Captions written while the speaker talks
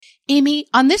Amy,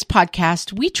 on this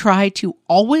podcast, we try to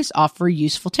always offer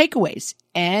useful takeaways.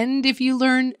 And if you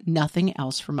learn nothing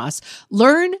else from us,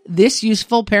 learn this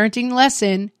useful parenting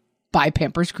lesson by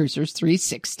Pampers Cruisers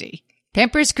 360.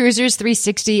 Pampers Cruisers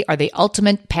 360 are the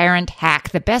ultimate parent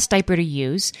hack, the best diaper to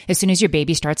use as soon as your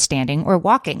baby starts standing or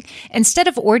walking. Instead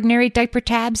of ordinary diaper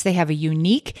tabs, they have a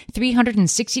unique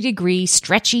 360-degree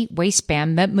stretchy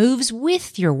waistband that moves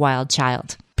with your wild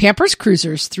child. Pampers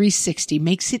Cruisers 360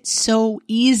 makes it so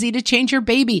easy to change your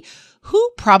baby,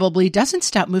 who probably doesn't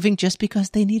stop moving just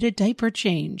because they need a diaper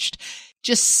changed.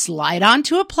 Just slide on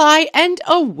to apply and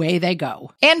away they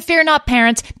go. And fear not,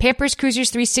 parents, Pampers Cruisers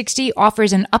 360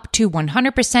 offers an up to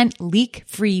 100%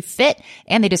 leak-free fit,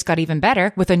 and they just got even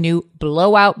better with a new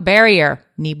blowout barrier.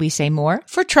 Need we say more?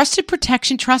 For trusted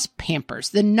protection, trust Pampers,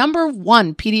 the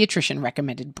 #1 pediatrician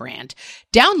recommended brand.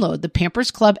 Download the Pampers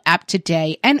Club app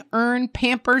today and earn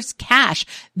Pampers Cash.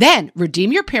 Then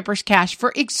redeem your Pampers Cash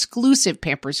for exclusive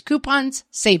Pampers coupons,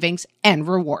 savings, and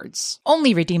rewards.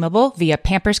 Only redeemable via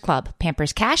Pampers Club.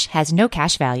 Pampers Cash has no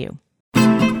cash value.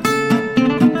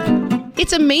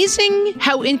 It's amazing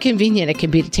how inconvenient it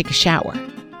can be to take a shower.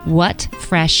 What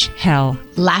fresh hell?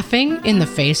 Laughing in the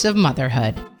face of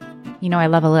motherhood. You know, I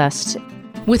love a list.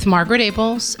 With Margaret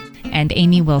Abels and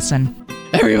Amy Wilson.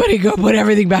 Everybody go put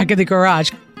everything back in the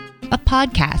garage. A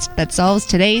podcast that solves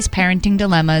today's parenting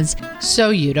dilemmas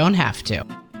so you don't have to.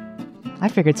 I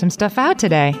figured some stuff out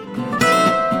today.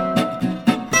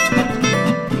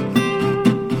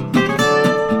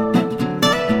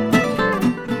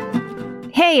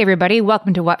 Hey, everybody.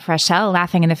 Welcome to What Fresh Hell,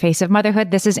 Laughing in the Face of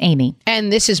Motherhood. This is Amy.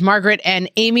 And this is Margaret.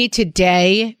 And Amy,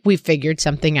 today we figured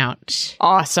something out.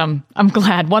 Awesome. I'm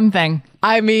glad. One thing.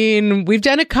 I mean, we've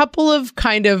done a couple of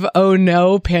kind of, oh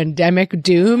no, pandemic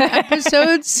doom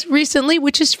episodes recently,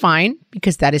 which is fine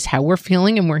because that is how we're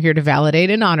feeling. And we're here to validate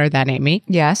and honor that, Amy.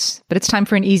 Yes, but it's time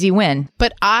for an easy win.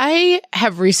 But I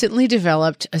have recently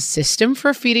developed a system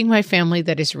for feeding my family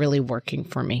that is really working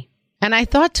for me. And I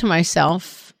thought to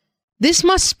myself, this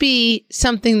must be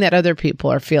something that other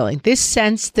people are feeling. This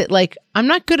sense that, like, I'm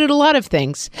not good at a lot of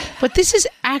things, but this is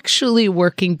actually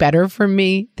working better for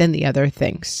me than the other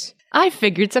things. I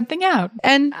figured something out.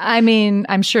 And I mean,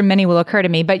 I'm sure many will occur to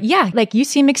me, but yeah, like you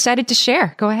seem excited to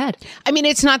share. Go ahead. I mean,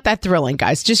 it's not that thrilling,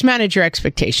 guys. Just manage your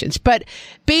expectations. But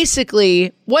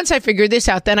basically, once I figured this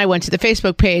out, then I went to the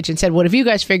Facebook page and said, what have you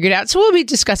guys figured out? So we'll be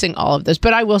discussing all of this,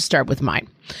 but I will start with mine.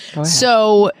 Go ahead.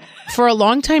 So for a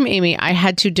long time, Amy, I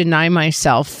had to deny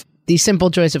myself the simple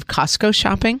joys of Costco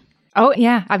shopping. Oh,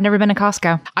 yeah. I've never been to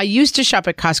Costco. I used to shop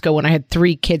at Costco when I had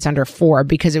 3 kids under 4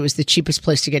 because it was the cheapest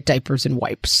place to get diapers and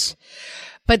wipes.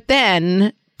 But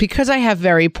then, because I have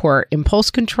very poor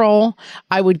impulse control,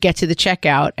 I would get to the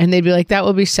checkout and they'd be like, that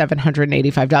will be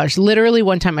 $785. Literally,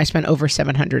 one time I spent over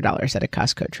 $700 at a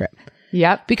Costco trip.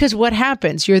 Yep. Because what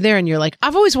happens? You're there and you're like,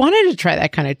 I've always wanted to try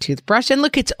that kind of toothbrush. And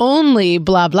look, it's only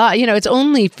blah, blah. You know, it's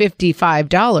only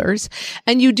 $55.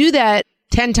 And you do that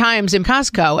 10 times in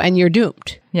Costco and you're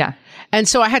doomed. Yeah. And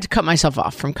so I had to cut myself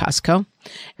off from Costco.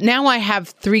 Now I have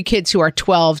 3 kids who are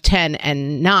 12, 10,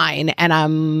 and 9, and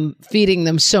I'm feeding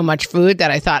them so much food that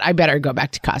I thought I better go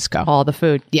back to Costco. All the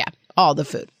food. Yeah, all the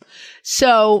food.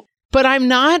 So, but I'm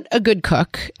not a good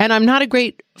cook, and I'm not a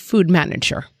great food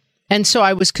manager. And so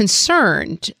I was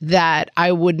concerned that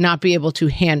I would not be able to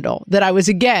handle, that I was,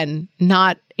 again,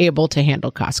 not able to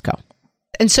handle Costco.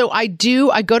 And so I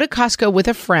go to Costco with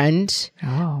a friend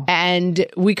and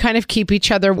we kind of keep each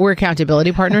other. We're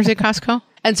accountability partners at Costco.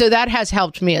 And so that has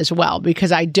helped me as well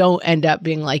because I don't end up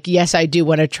being like, yes, I do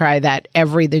want to try that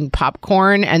everything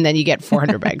popcorn. And then you get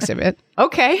 400 bags of it.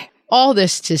 Okay. All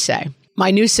this to say, my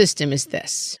new system is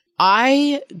this.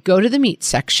 I go to the meat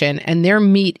section and their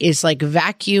meat is like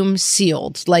vacuum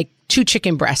sealed, like 2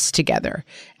 chicken breasts together.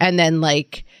 And then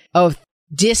like,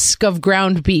 disc of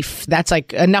ground beef. That's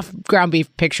like enough ground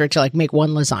beef picture to like make one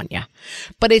lasagna.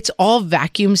 But it's all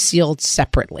vacuum sealed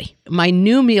separately. My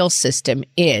new meal system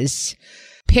is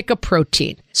pick a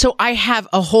protein. So I have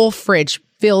a whole fridge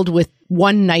filled with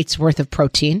one night's worth of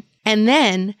protein. And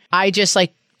then I just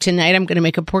like, tonight I'm going to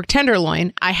make a pork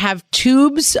tenderloin. I have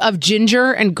tubes of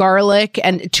ginger and garlic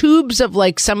and tubes of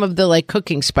like some of the like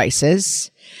cooking spices.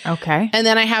 Okay. And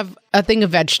then I have a thing of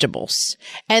vegetables.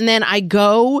 And then I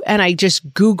go and I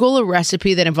just Google a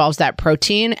recipe that involves that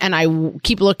protein. And I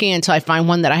keep looking until I find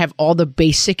one that I have all the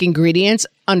basic ingredients,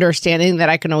 understanding that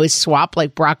I can always swap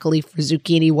like broccoli for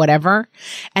zucchini, whatever.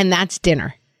 And that's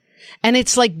dinner. And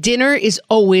it's like dinner is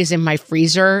always in my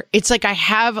freezer. It's like I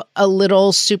have a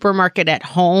little supermarket at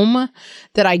home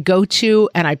that I go to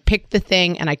and I pick the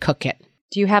thing and I cook it.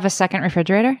 Do you have a second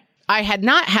refrigerator? I had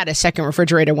not had a second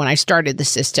refrigerator when I started the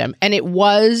system. And it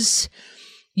was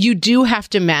You do have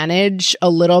to manage a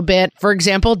little bit. For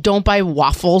example, don't buy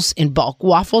waffles in bulk.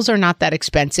 Waffles are not that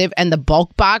expensive, and the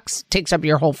bulk box takes up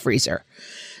your whole freezer.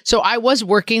 So I was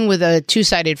working with a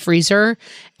 2-sided freezer,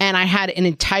 and I had an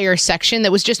entire section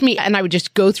that was just me. And I would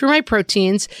just go through my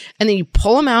proteins, and then you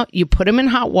pull them out, you put them in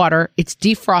hot water, it's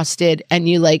defrosted, and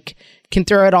you can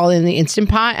throw it all in the Instant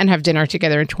Pot and have dinner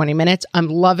together in 20 minutes. I'm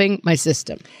loving my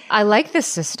system. I like this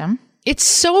system. It's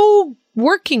so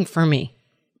working for me.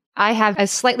 I have a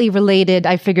slightly related,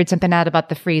 I figured something out about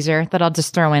the freezer that I'll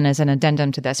just throw in as an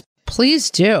addendum to this.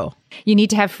 Please do. You need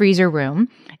to have freezer room.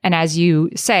 And as you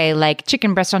say,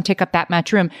 chicken breasts don't take up that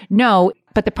much room. No,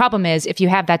 but the problem is if you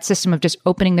have that system of just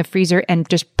opening the freezer and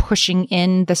just pushing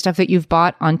in the stuff that you've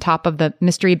bought on top of the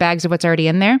mystery bags of what's already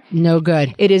in there. No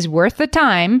good. It is worth the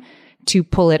time to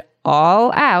pull it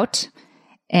all out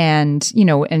and,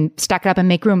 and stack it up and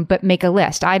make room, but make a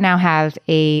list. I now have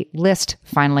a list.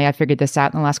 Finally, I figured this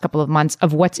out in the last couple of months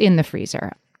of what's in the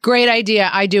freezer. Great idea.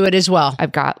 I do it as well.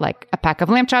 I've got a pack of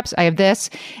lamb chops. I have this.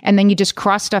 And then you just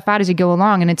cross stuff out as you go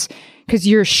along. And it's because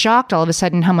you're shocked all of a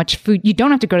sudden how much food. You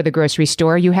don't have to go to the grocery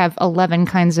store. You have 11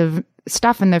 kinds of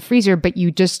stuff in the freezer, but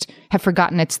you just have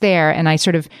forgotten it's there. And I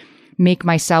sort of make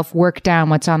myself work down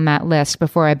what's on that list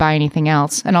before I buy anything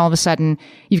else. And all of a sudden,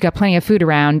 you've got plenty of food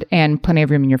around and plenty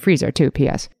of room in your freezer too,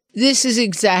 P.S. This is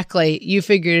exactly, you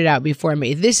figured it out before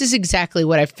me. This is exactly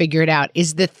what I figured out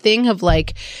is the thing of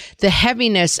the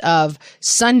heaviness of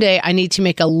Sunday, I need to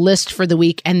make a list for the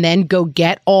week and then go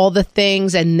get all the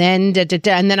things and then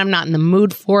and then I'm not in the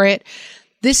mood for it.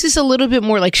 This is a little bit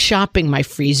more like shopping my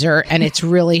freezer, and it's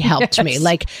really helped Yes.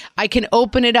 me. I can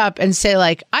open it up and say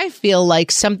I feel like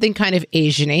something kind of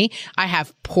Asian-y. I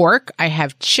have pork, I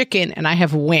have chicken, and I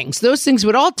have wings. Those things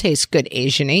would all taste good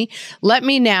Asian-y. Let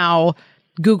me now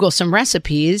Google some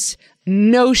recipes.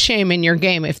 No shame in your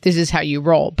game if this is how you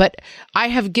roll. But I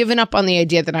have given up on the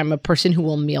idea that I'm a person who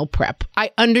will meal prep. I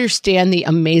understand the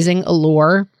amazing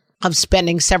allure of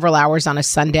spending several hours on a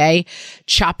Sunday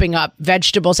chopping up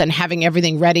vegetables and having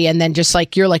everything ready. And then just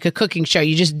you're like a cooking show.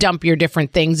 You just dump your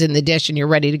different things in the dish and you're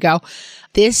ready to go.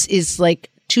 This is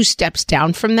 2 steps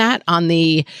down from that on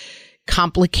the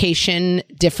complication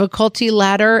difficulty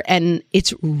ladder. And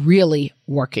it's really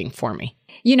working for me.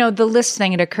 The list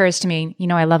thing, it occurs to me,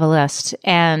 I love a list.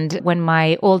 And when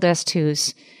my oldest,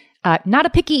 who's not a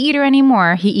picky eater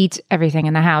anymore, he eats everything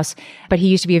in the house, but he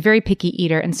used to be a very picky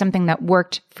eater. And something that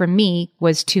worked for me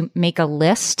was to make a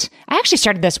list. I actually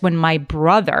started this when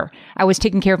I was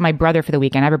taking care of my brother for the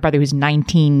weekend. I have a brother who's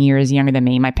 19 years younger than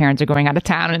me. My parents are going out of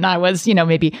town and I was,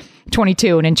 maybe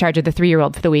 22 and in charge of the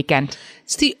 3-year-old for the weekend.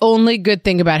 It's the only good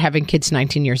thing about having kids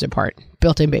 19 years apart,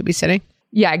 built-in babysitting.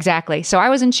 Yeah, exactly. So I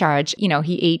was in charge.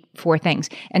 He ate 4 things.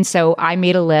 And so I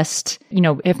made a list.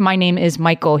 If my name is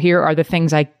Michael, here are the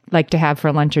things I like to have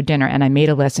for lunch or dinner. And I made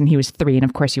a list and he was 3. And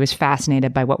of course, he was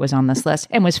fascinated by what was on this list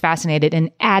and was fascinated in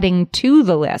adding to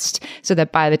the list so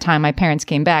that by the time my parents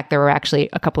came back, there were actually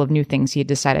a couple of new things he had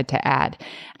decided to add.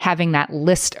 Having that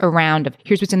list around of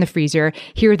here's what's in the freezer.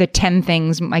 Here are the 10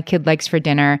 things my kid likes for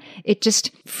dinner. It just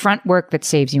front work that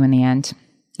saves you in the end.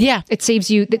 Yeah. It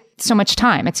saves you so much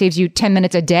time. It saves you 10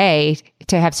 minutes a day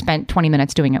to have spent 20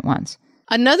 minutes doing it once.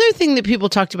 Another thing that people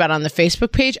talked about on the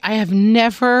Facebook page, I have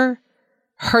never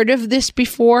heard of this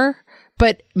before,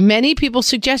 but many people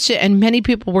suggested and many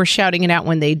people were shouting it out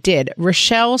when they did.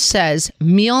 Rochelle says,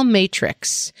 meal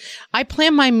matrix. I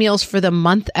plan my meals for the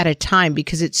month at a time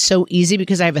because it's so easy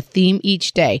because I have a theme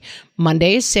each day.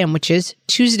 Monday is sandwiches.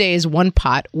 Tuesday is one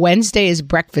pot. Wednesday is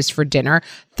breakfast for dinner.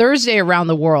 Thursday around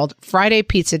the world. Friday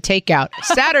pizza takeout.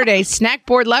 Saturday snack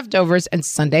board leftovers. And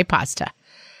Sunday pasta.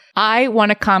 I want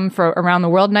to come for around the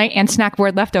world night and snack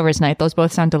board leftovers night. Those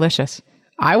both sound delicious.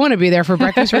 I want to be there for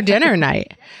breakfast for dinner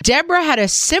night. Deborah had a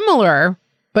similar,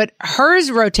 but hers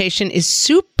rotation is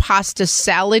soup, pasta,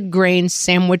 salad, grain,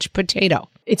 sandwich, potato.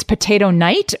 It's potato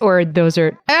night or those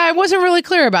are... I wasn't really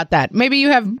clear about that. Maybe you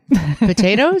have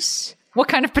potatoes? What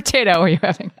kind of potato are you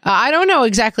having? I don't know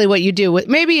exactly what you do.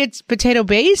 Maybe it's potato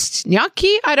based,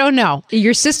 gnocchi. I don't know.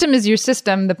 Your system is your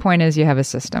system. The point is you have a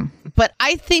system. But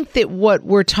I think that what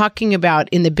we're talking about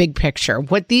in the big picture,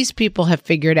 what these people have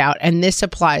figured out, and this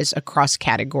applies across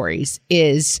categories,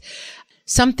 is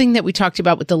something that we talked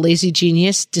about with the lazy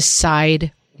genius,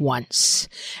 decide once.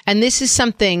 And this is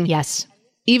something... Yes.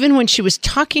 Even when she was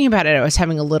talking about it, I was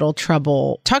having a little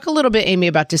trouble. Talk a little bit, Amy,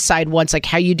 about decide once, like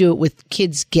how you do it with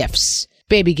kids' gifts,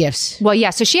 baby gifts. Well,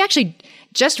 yeah. So she actually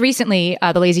Just recently,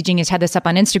 the Lazy Genius had this up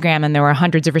on Instagram and there were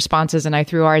hundreds of responses and I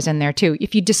threw ours in there too.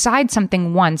 If you decide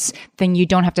something once, then you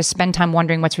don't have to spend time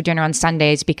wondering what's for dinner on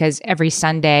Sundays because every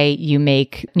Sunday you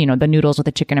make, the noodles with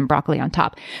the chicken and broccoli on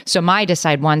top. So my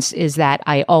decide once is that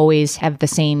I always have the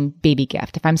same baby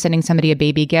gift. If I'm sending somebody a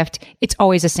baby gift, it's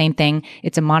always the same thing.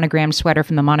 It's a monogrammed sweater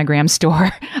from the Monogram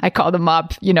store. I call them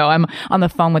up, I'm on the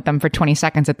phone with them for 20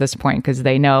 seconds at this point because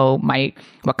they know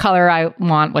what color I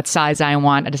want, what size I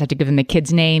want. I just have to give them the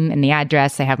kid's name and the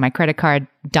address. They have my credit card,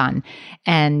 done.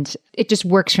 And it just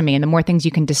works for me. And the more things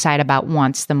you can decide about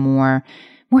once, the more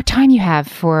time you have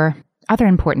for other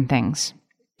important things.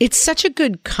 It's such a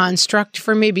good construct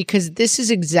for me because this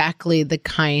is exactly the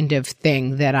kind of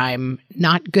thing that I'm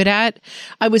not good at.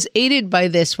 I was aided by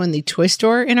this when the toy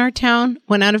store in our town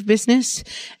went out of business.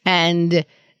 And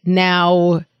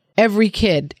now every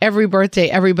kid, every birthday,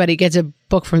 everybody gets a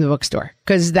book from the bookstore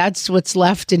because that's what's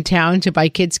left in town to buy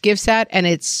kids gifts at. And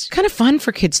it's kind of fun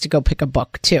for kids to go pick a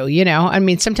book too. I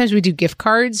mean, sometimes we do gift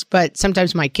cards, but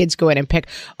sometimes my kids go in and pick,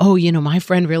 my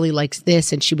friend really likes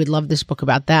this and she would love this book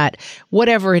about that,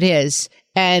 whatever it is.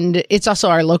 And it's also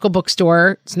our local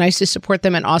bookstore. It's nice to support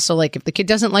them. And also, like, if the kid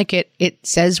doesn't like it, it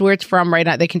says where it's from right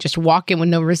now. They can just walk in with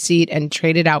no receipt and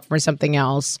trade it out for something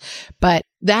else. But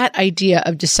that idea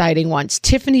of deciding once,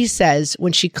 Tiffany says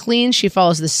when she cleans, she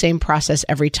follows the same process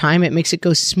every time. It makes it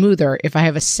go smoother if I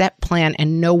have a set plan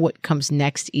and know what comes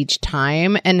next each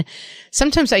time. And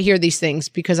sometimes I hear these things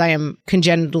because I am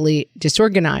congenitally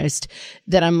disorganized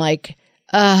that I'm like,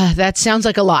 that sounds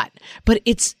like a lot, but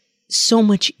it's so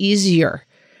much easier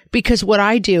because what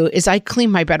I do is I clean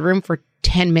my bedroom for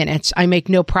 10 minutes. I make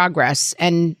no progress.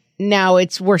 And now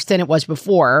it's worse than it was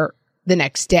before the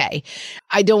next day.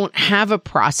 I don't have a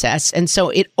process. And so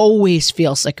it always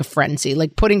feels like a frenzy.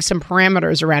 Like putting some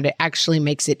parameters around it actually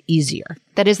makes it easier.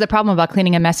 That is the problem about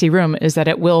cleaning a messy room is that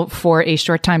it will for a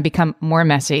short time become more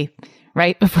messy,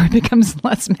 right? Before it becomes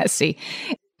less messy.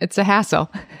 It's a hassle.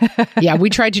 Yeah, we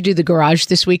tried to do the garage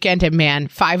this weekend and man,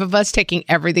 5 of us taking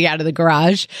everything out of the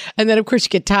garage. And then of course you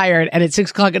get tired and at 6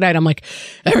 o'clock at night, I'm like,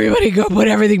 everybody go put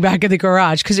everything back in the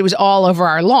garage because it was all over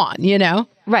our lawn,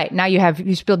 Right. Now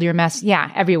you spilled your mess.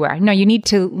 Yeah, everywhere. No, you need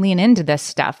to lean into this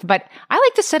stuff. But I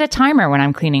like to set a timer when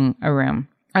I'm cleaning a room.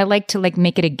 I like to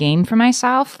make it a game for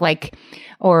myself.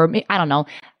 Or I don't know.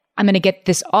 I'm going to get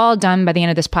this all done by the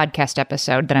end of this podcast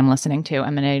episode that I'm listening to.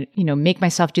 I'm going to, make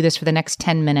myself do this for the next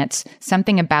 10 minutes.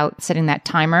 Something about setting that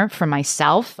timer for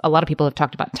myself. A lot of people have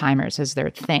talked about timers as their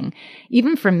thing.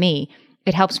 Even for me,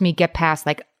 it helps me get past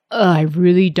I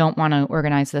really don't want to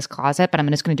organize this closet, but I'm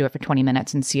just going to do it for 20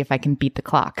 minutes and see if I can beat the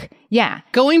clock. Yeah.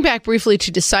 Going back briefly to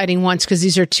deciding once, because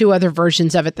these are 2 other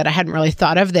versions of it that I hadn't really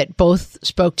thought of that both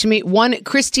spoke to me. One,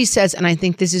 Christy says, and I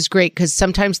think this is great because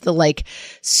sometimes the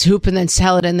soup and then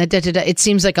salad and the da-da-da, it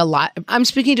seems like a lot. I'm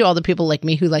speaking to all the people like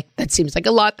me who that seems like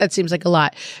a lot. That seems like a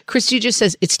lot. Christy just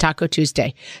says it's Taco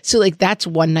Tuesday. So that's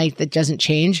one night that doesn't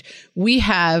change. We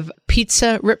have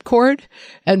pizza ripcord.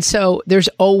 And so there's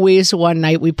always one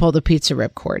night we pull the pizza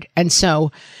ripcord. And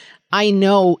so I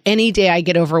know any day I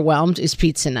get overwhelmed is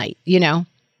pizza night.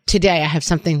 Today I have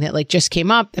something that just came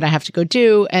up that I have to go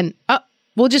do and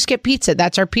we'll just get pizza.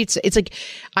 That's our pizza. It's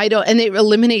and it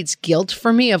eliminates guilt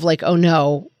for me of oh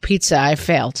no, pizza, I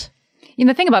failed.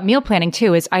 The thing about meal planning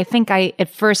too is I think I at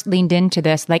first leaned into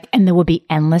this and there will be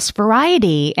endless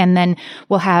variety. And then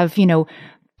we'll have,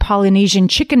 Polynesian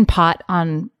chicken pot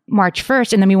on March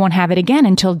 1st, and then we won't have it again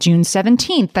until June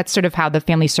 17th. That's sort of how the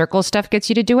family circle stuff gets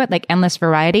you to do it, endless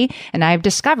variety. And I've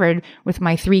discovered with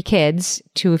my 3 kids,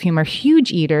 2 of whom are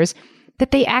huge eaters,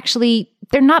 that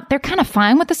they're kind of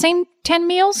fine with the same 10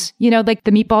 meals, the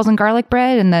meatballs and garlic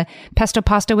bread and the pesto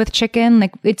pasta with chicken.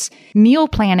 It's meal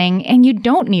planning and you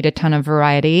don't need a ton of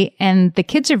variety. And the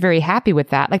kids are very happy with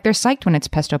that. They're psyched when it's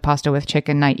pesto pasta with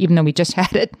chicken night, even though we just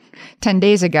had it 10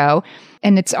 days ago.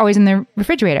 And it's always in the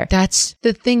refrigerator. That's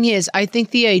the thing is, I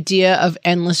think the idea of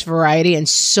endless variety, and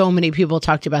so many people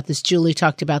talked about this. Julie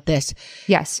talked about this.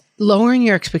 Yes. Lowering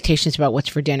your expectations about what's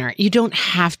for dinner. You don't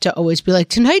have to always be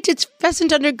tonight it's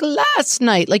pheasant under glass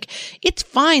night. It's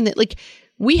fine that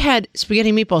we had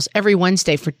spaghetti meatballs every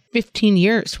Wednesday for 15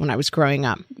 years when I was growing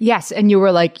up. Yes. And you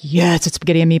were yes, it's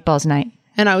spaghetti and meatballs night.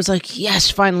 And I was yes,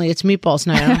 finally, it's meatballs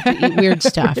night. I don't have to eat weird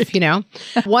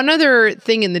stuff, One other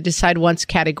thing in the Decide Once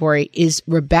category is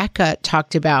Rebecca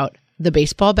talked about the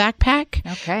baseball backpack.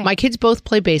 Okay. My kids both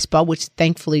play baseball, which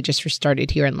thankfully just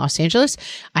restarted here in Los Angeles.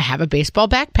 I have a baseball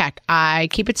backpack. I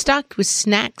keep it stocked with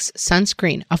snacks,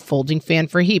 sunscreen, a folding fan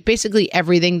for heat, basically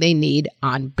everything they need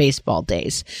on baseball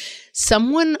days.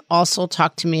 Someone also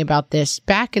talked to me about this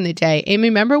back in the day. Amy,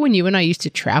 remember when you and I used to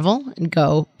travel and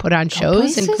go put on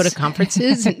shows and go to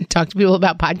conferences and talk to people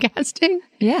about podcasting?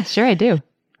 Yeah, sure I do.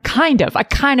 I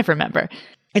kind of remember.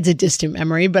 It's a distant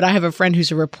memory, but I have a friend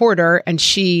who's a reporter and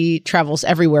she travels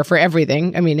everywhere for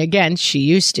everything. I mean, again, she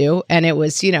used to, and it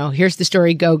was, here's the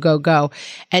story, go, go, go.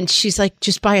 And she's like,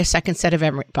 just buy a second set of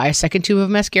buy a second tube of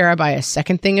mascara, buy a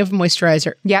second thing of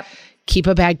moisturizer. Yep. Keep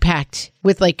a bag packed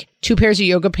with like 2 pairs of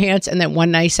yoga pants and then one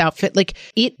nice outfit. Like,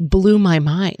 it blew my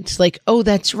mind. Like, oh,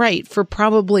 that's right. For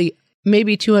probably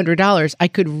maybe $200, I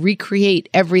could recreate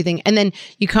everything. And then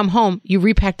you come home, you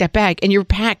repack that bag and you're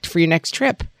packed for your next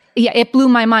trip. Yeah, it blew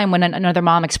my mind when another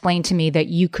mom explained to me that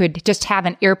you could just have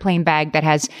an airplane bag that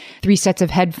has 3 sets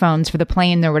of headphones for the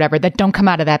plane or whatever that don't come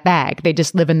out of that bag. They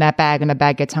just live in that bag and the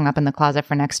bag gets hung up in the closet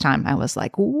for next time. I was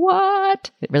like, what?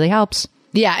 It really helps.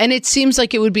 Yeah. And it seems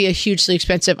like it would be a hugely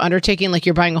expensive undertaking. Like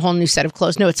you're buying a whole new set of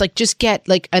clothes. No, it's like just get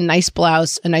like a nice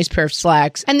blouse, a nice pair of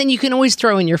slacks. And then you can always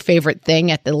throw in your favorite thing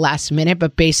at the last minute,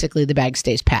 but basically the bag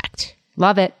stays packed.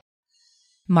 Love it.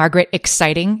 Margaret,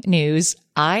 exciting news.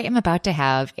 I am about to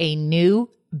have a new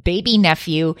baby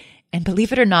nephew. And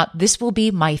believe it or not, this will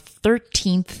be my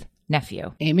 13th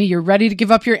nephew. Amy, you're ready to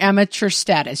give up your amateur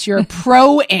status. You're a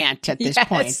pro aunt at this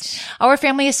point. Our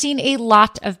family has seen a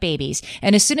lot of babies.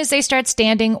 And as soon as they start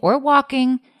standing or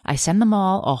walking, I send them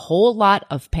all a whole lot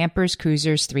of Pampers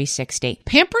Cruisers 360.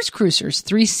 Pampers Cruisers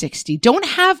 360 don't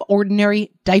have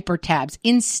ordinary diaper tabs.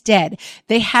 Instead,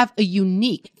 they have a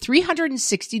unique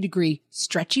 360-degree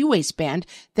stretchy waistband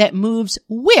that moves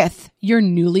with your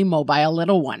newly mobile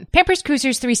little one. Pampers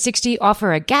Cruisers 360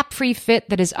 offer a gap-free fit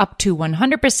that is up to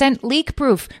 100%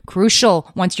 leak-proof.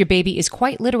 Crucial once your baby is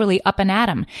quite literally up and at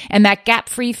 'em. And that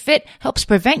gap-free fit helps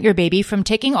prevent your baby from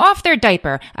taking off their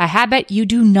diaper, a habit you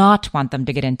do not want them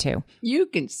to get into. You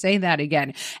can say that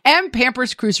again. And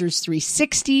Pampers Cruisers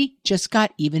 360 just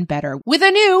got even better with a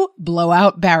new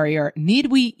blowout barrier. Need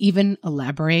we even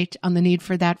elaborate on the need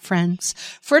for that, friends?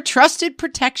 For trusted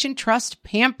protection, trust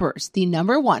Pampers, the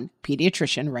 #1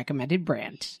 pediatrician recommended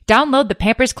brand. Download the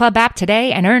Pampers Club app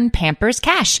today and earn Pampers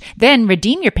Cash. Then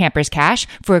redeem your Pampers Cash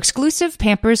for exclusive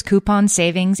Pampers coupon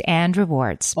savings and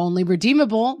rewards. Only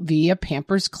redeemable via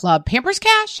Pampers Club. Pampers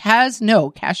Cash has no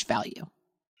cash value.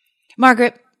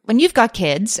 Margaret, when you've got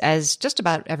kids, as just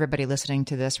about everybody listening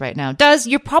to this right now does,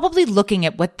 you're probably looking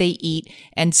at what they eat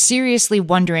and seriously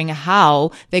wondering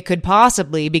how they could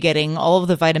possibly be getting all of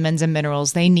the vitamins and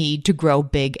minerals they need to grow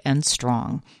big and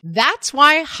strong. That's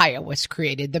why Hiya was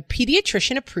created, the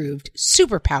pediatrician-approved,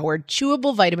 super-powered,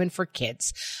 chewable vitamin for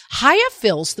kids. Hiya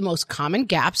fills the most common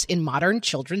gaps in modern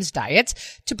children's diets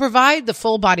to provide the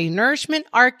full-body nourishment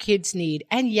our kids need.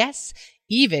 And yes,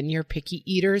 even your picky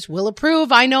eaters will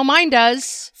approve. I know mine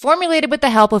does. Formulated with the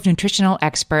help of nutritional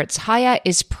experts, Hiya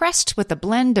is pressed with a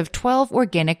blend of 12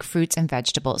 organic fruits and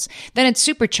vegetables. Then it's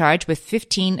supercharged with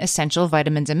 15 essential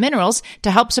vitamins and minerals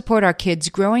to help support our kids'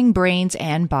 growing brains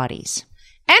and bodies.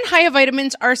 And Hiya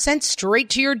vitamins are sent straight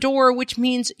to your door, which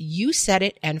means you set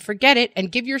it and forget it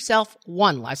and give yourself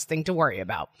one less thing to worry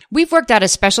about. We've worked out a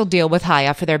special deal with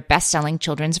Hiya for their best-selling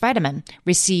children's vitamin.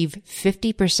 Receive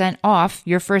 50% off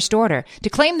your first order. To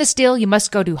claim this deal, you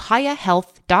must go to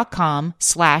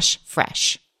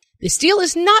hiyahealth.com/fresh. This deal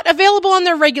is not available on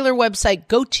their regular website.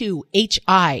 Go to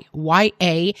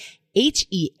HIYAHEALTH,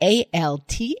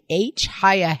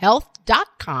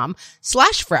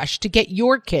 hiyahealth.com/fresh to get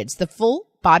your kids the full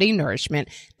body nourishment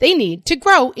they need to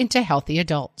grow into healthy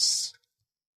adults.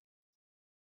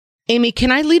 Amy,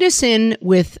 can I lead us in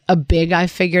with a big I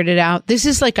figured it out? This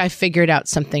is like I figured out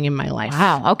something in my life.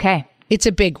 Wow, okay. It's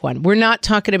a big one. We're not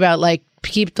talking about like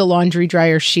keep the laundry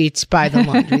dryer sheets by the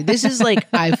laundry. This is like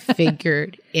I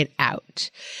figured it out.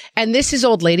 And this is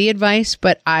old lady advice,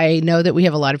 but I know that we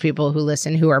have a lot of people who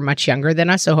listen who are much younger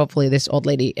than us. So hopefully this old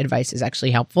lady advice is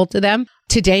actually helpful to them.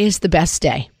 Today is the best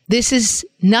day.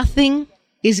 Nothing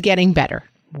is getting better.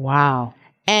 Wow.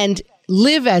 And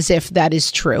live as if that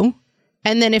is true.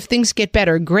 And then if things get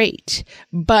better, great.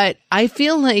 But I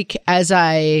feel like as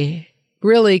I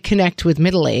really connect with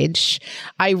middle age,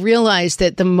 I realized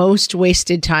that the most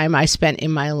wasted time I spent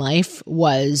in my life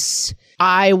was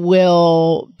I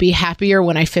will be happier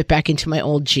when I fit back into my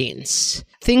old jeans.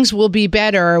 Things will be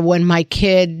better when my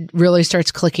kid really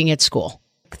starts clicking at school.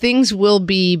 Things will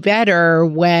be better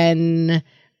when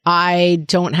I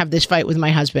don't have this fight with my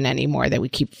husband anymore that we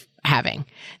keep having.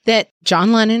 That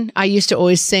John Lennon, I used to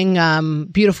always sing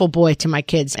Beautiful Boy to my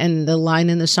kids. And the line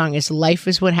in the song is, life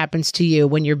is what happens to you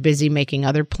when you're busy making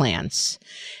other plans.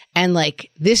 And like,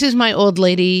 this is my old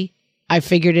lady, I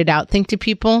figured it out. Think to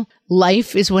people,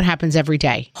 life is what happens every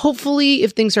day. Hopefully,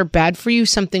 if things are bad for you,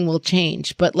 something will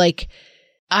change. But like,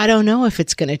 I don't know if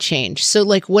it's going to change. So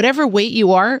like, whatever weight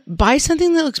you are, buy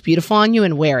something that looks beautiful on you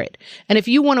and wear it. And if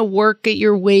you want to work at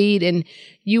your weight and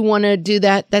you want to do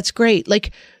that, that's great.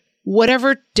 Like,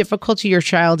 whatever difficulty your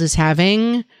child is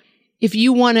having, if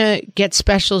you want to get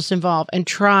specialists involved and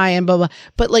try and blah, blah,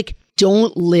 but like,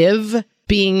 don't live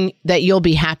being that you'll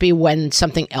be happy when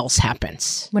something else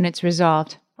happens. When it's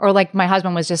resolved. Or like my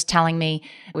husband was just telling me,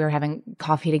 we were having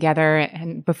coffee together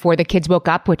and before the kids woke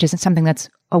up, which isn't something that's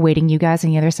awaiting you guys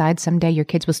on the other side. Someday your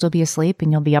kids will still be asleep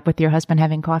and you'll be up with your husband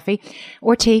having coffee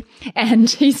or tea. And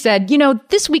he said,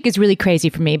 this week is really crazy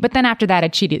for me. But then after that,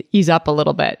 it should ease up a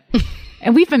little bit.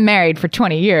 And we've been married for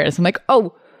 20 years. I'm like,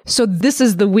 oh, so this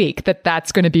is the week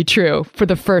that's going to be true for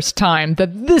the first time,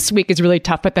 that this week is really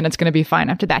tough, but then it's going to be fine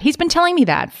after that. He's been telling me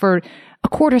that for a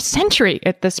quarter century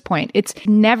at this point. It's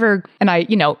never, and I,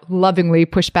 lovingly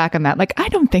push back on that. Like, I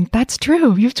don't think that's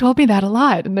true. You've told me that a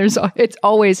lot. And it's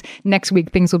always next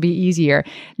week, things will be easier.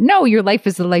 No, your life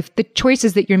is the life. The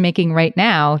choices that you're making right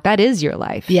now, that is your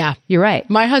life. Yeah. You're right.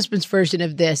 My husband's version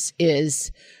of this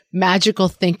is magical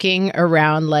thinking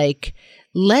around like,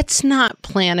 let's not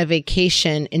plan a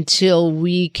vacation until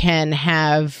we can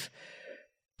have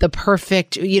the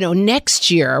perfect, next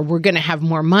year we're going to have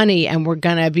more money and we're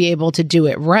going to be able to do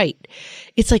it right.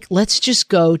 It's like, let's just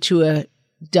go to a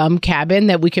dumb cabin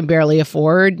that we can barely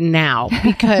afford now.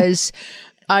 Because,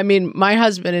 my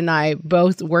husband and I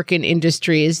both work in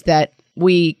industries that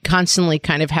we constantly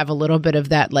kind of have a little bit of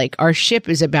that, like our ship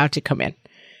is about to come in.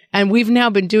 And we've now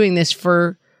been doing this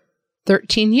for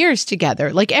 13 years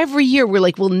together. Like every year we're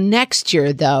like, well, next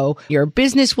year though, your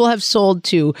business will have sold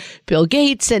to Bill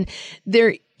Gates. And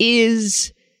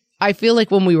I feel like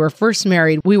when we were first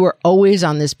married, we were always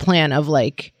on this plan of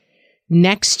like,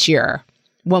 next year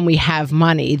when we have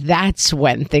money, that's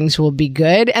when things will be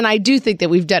good. And I do think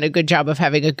that we've done a good job of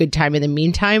having a good time in the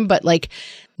meantime, but like,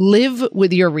 live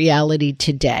with your reality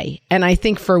today. And I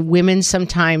think for women,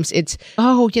 sometimes it's,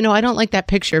 I don't like that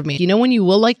picture of me. You know when you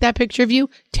will like that picture of you?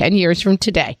 10 years from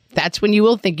today. That's when you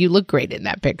will think you look great in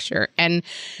that picture. And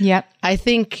yep. I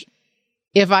think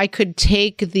if I could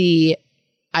take the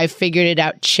I figured it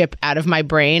out chip out of my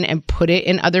brain and put it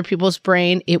in other people's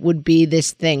brain, it would be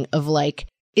this thing of like,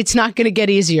 it's not going to get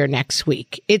easier next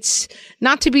week. It's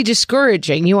not to be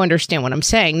discouraging. You understand what I'm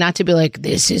saying? Not to be like,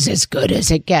 this is as good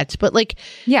as it gets. But like,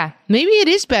 yeah, maybe it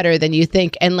is better than you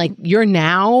think. And like, your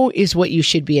now is what you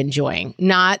should be enjoying,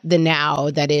 not the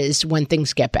now that is when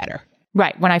things get better.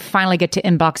 Right. When I finally get to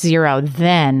inbox zero,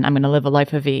 then I'm going to live a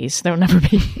life of ease. There'll never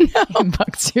be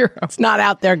inbox zero. It's not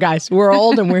out there, guys. We're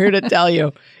old and we're here to tell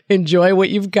you, enjoy what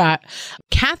you've got.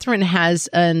 Catherine has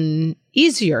an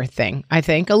easier thing, I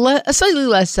think, a slightly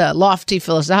less lofty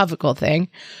philosophical thing.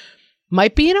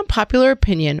 Might be an unpopular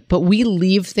opinion, but we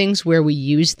leave things where we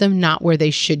use them, not where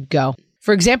they should go.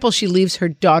 For example, she leaves her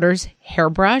daughter's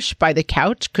hairbrush by the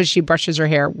couch because she brushes her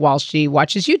hair while she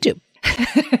watches YouTube.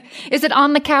 Is it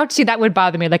on the couch? See, that would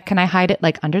bother me. Like, can I hide it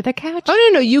like under the couch? Oh,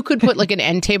 no. You could put like an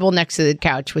end table next to the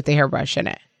couch with the hairbrush in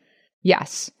it.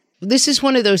 Yes. This is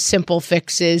one of those simple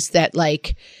fixes that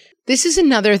like, this is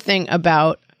another thing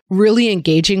about really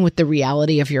engaging with the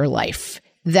reality of your life,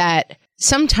 that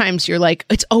sometimes you're like,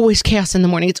 it's always chaos in the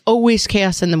morning. It's always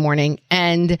chaos in the morning.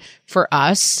 And for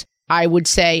us, I would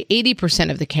say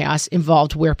 80% of the chaos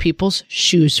involved where people's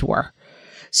shoes were.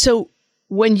 So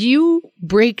when you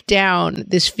break down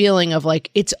this feeling of like,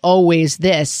 it's always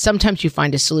this, sometimes you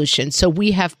find a solution. So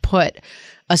we have put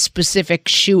a specific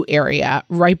shoe area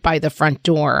right by the front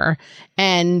door.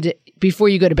 And before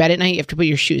you go to bed at night, you have to put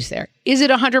your shoes there. Is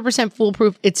it 100%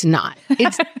 foolproof? It's not.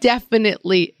 It's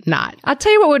definitely not. I'll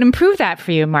tell you what would improve that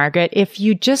for you, Margaret. If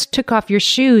you just took off your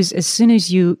shoes as soon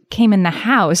as you came in the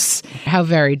house. How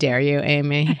very dare you,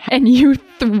 Amy. And you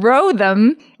throw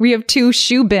them. We have 2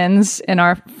 shoe bins in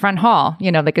our front hall.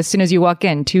 You know, like as soon as you walk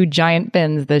in, 2 giant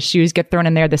bins. The shoes get thrown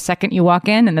in there the second you walk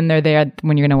in, and then they're there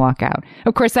when you're going to walk out.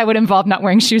 Of course, that would involve not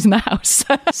wearing shoes in the house.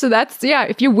 So that's, yeah,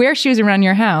 if you wear shoes around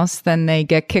your house, then they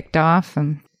get kicked off.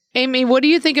 And Amy, what do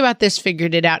you think about this?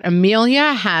 Figured it out.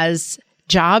 Amelia has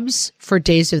jobs for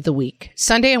days of the week.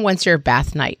 Sunday and Wednesday are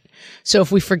bath night. So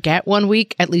if we forget one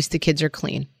week, at least the kids are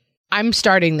clean. I'm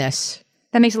starting this.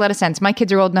 That makes a lot of sense. My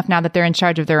kids are old enough now that they're in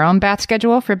charge of their own bath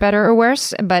schedule, for better or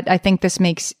worse. But I think this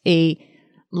makes a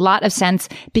lot of sense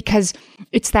because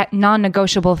it's that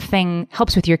non-negotiable thing.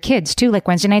 Helps with your kids too. Like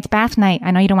Wednesday night's bath night.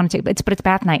 I know you don't want to take it, but it's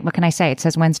bath night. What can I say? It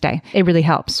says Wednesday. It really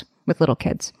helps with little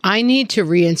kids. I need to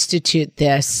reinstitute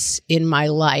this in my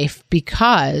life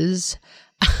because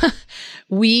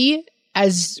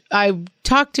as I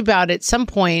talked about at some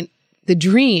point, the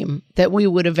dream that we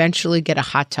would eventually get a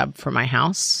hot tub for my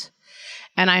house.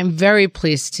 And I'm very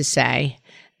pleased to say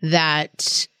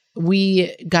that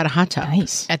we got a hot tub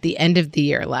at the end of the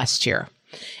year last year.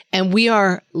 And we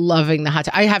are loving the hot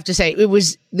tub. I have to say, it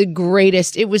was the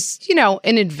greatest. It was,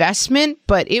 an investment,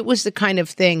 but it was the kind of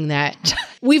thing that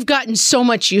we've gotten so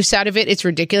much use out of it. It's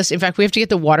ridiculous. In fact, we have to get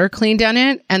the water cleaned on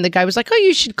it. And the guy was like, oh,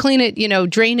 you should clean it,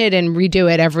 drain it and redo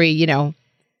it every,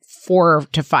 4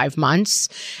 to 5 months.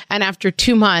 And after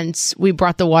 2 months, we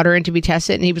brought the water in to be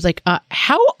tested. And he was like,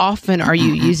 how often are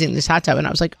you using this hot tub? And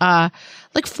I was like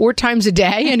 4 times a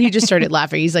day. And he just started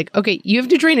laughing. He's like, okay, you have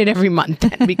to drain it every month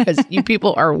then because you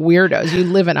people are weirdos. You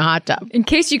live in a hot tub. In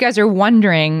case you guys are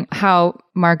wondering how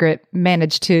Margaret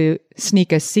managed to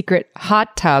sneak a secret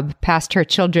hot tub past her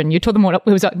children, you told them it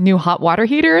was a new hot water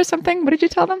heater or something. What did you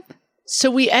tell them? So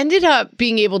we ended up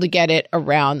being able to get it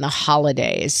around the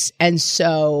holidays. And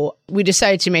so we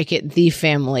decided to make it the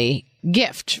family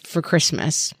gift for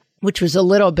Christmas, which was a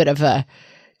little bit of a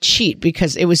cheat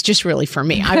because it was just really for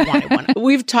me. I wanted one.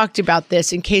 We've talked about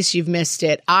this in case you've missed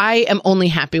it. I am only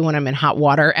happy when I'm in hot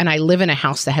water and I live in a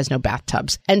house that has no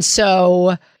bathtubs. And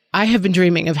so I have been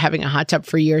dreaming of having a hot tub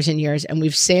for years and years, and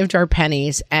we've saved our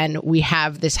pennies and we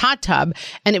have this hot tub,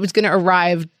 and it was going to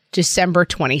arrive December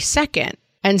 22nd.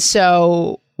 And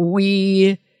so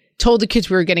we told the kids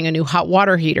we were getting a new hot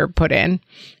water heater put in,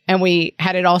 and we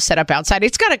had it all set up outside.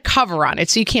 It's got a cover on it,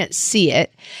 so you can't see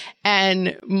it.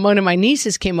 And one of my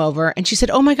nieces came over and she said,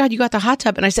 oh my God, you got the hot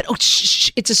tub. And I said, oh, shh,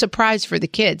 it's a surprise for the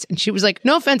kids. And she was like,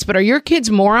 no offense, but are your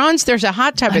kids morons? There's a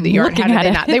hot tub in the yard. How did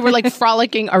they not? They were like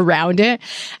frolicking around it.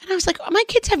 And I was like, oh, my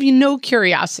kids have no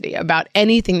curiosity about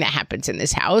anything that happens in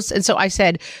this house. And so I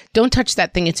said, don't touch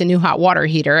that thing. It's a new hot water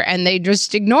heater. And they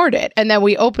just ignored it. And then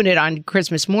we opened it on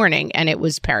Christmas morning and it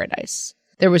was paradise.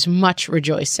 There was much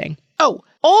rejoicing. Oh,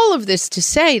 all of this to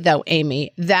say, though,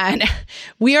 Amy, that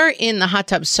we are in the hot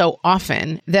tub so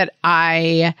often that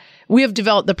we have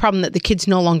developed the problem that the kids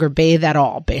no longer bathe at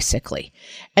all, basically.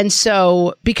 And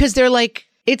so, because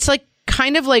it's like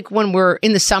kind of like when we're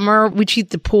in the summer, we treat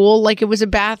the pool like it was a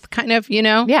bath, kind of,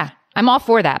 Yeah, I'm all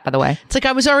for that, by the way. It's like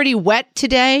I was already wet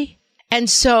today. And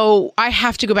so I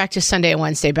have to go back to Sunday and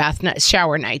Wednesday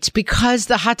shower nights because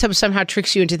the hot tub somehow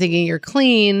tricks you into thinking you're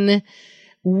clean.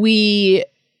 We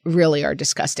really are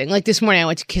disgusting. Like this morning, I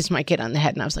went to kiss my kid on the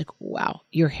head and I was like, wow,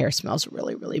 your hair smells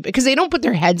really, really big. Because they don't put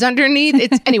their heads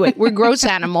underneath. Anyway, we're gross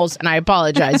animals and I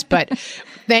apologize. But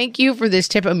thank you for this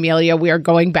tip, Amelia. We are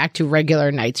going back to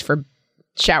regular nights for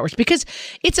showers because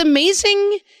it's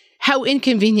amazing how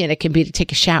inconvenient it can be to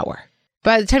take a shower.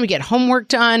 By the time you get homework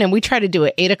done and we try to do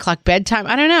an 8 o'clock bedtime,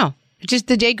 I don't know. Just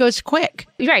the day goes quick.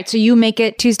 Right. So you make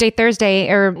it Tuesday, Thursday,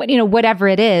 or, whatever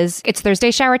it is. It's Thursday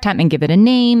shower time and give it a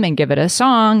name and give it a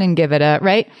song and give it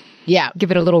right? Yeah. Give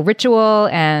it a little ritual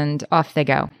and off they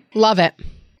go. Love it.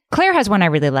 Claire has one I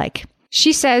really like.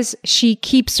 She says she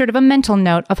keeps sort of a mental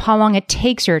note of how long it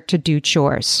takes her to do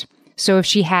chores. So if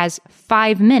she has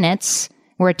 5 minutes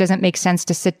where it doesn't make sense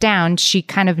to sit down, she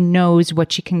kind of knows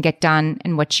what she can get done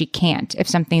and what she can't. If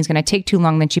something's going to take too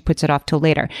long, then she puts it off till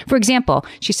later. For example,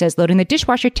 she says, loading the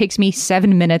dishwasher takes me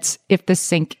 7 minutes if the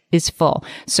sink is full.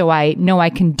 So I know I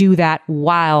can do that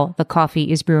while the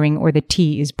coffee is brewing or the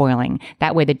tea is boiling.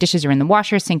 That way the dishes are in the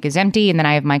washer, sink is empty, and then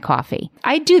I have my coffee.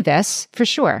 I do this for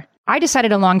sure. I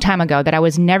decided a long time ago that I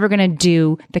was never going to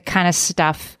do the kind of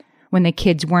stuff when the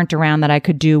kids weren't around that I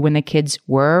could do when the kids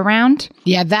were around.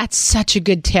 Yeah, that's such a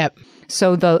good tip.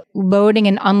 So the loading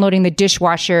and unloading the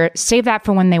dishwasher, save that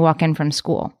for when they walk in from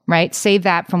school, right? Save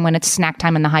that from when it's snack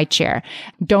time in the high chair.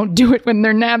 Don't do it when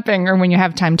they're napping or when you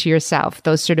have time to yourself.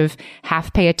 Those sort of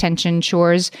half pay attention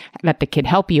chores. Let the kid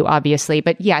help you, obviously.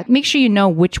 But yeah, make sure you know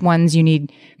which ones you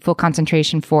need full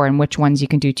concentration for and which ones you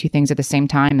can do 2 things at the same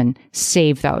time and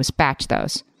save those, batch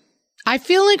those. I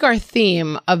feel like our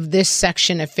theme of this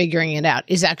section of figuring it out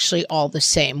is actually all the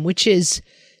same, which is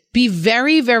be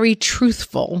very, very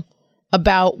truthful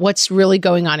about what's really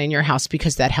going on in your house,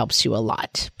 because that helps you a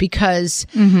lot. Because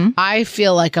I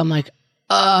feel like I'm like,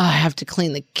 I have to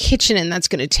clean the kitchen and that's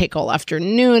going to take all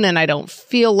afternoon and I don't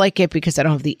feel like it because I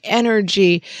don't have the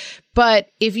energy. But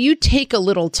if you take a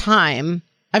little time,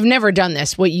 I've never done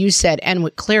this, what you said and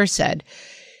what Claire said,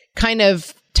 kind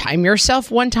of time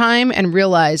yourself one time and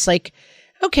realize like,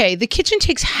 okay, the kitchen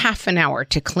takes half an hour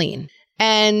to clean.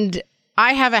 And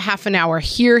I have a half an hour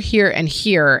here, and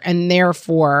here, and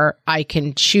therefore I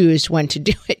can choose when to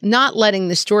do it. Not letting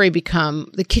the story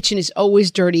become the kitchen is always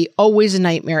dirty, always a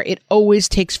nightmare. It always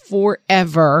takes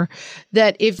forever.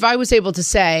 That if I was able to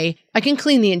say, I can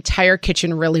clean the entire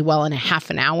kitchen really well in a half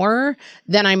an hour,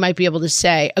 then I might be able to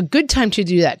say a good time to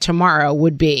do that tomorrow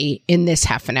would be in this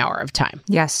half an hour of time.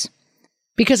 Yes.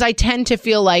 Because I tend to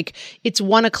feel like it's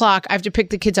 1 o'clock. I have to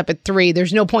pick the kids up at 3.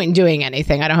 There's no point in doing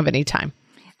anything. I don't have any time.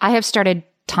 I have started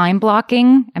time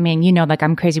blocking. I mean, like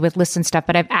I'm crazy with lists and stuff,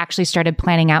 but I've actually started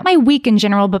planning out my week in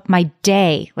general, but my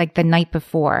day, like the night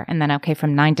before. And then, okay,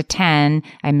 from 9 to 10,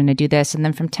 I'm going to do this. And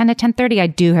then from 10 to 10:30, I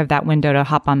do have that window to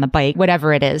hop on the bike,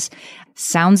 whatever it is.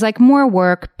 Sounds like more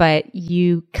work, but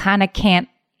you kind of can't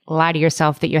lie to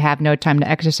yourself that you have no time to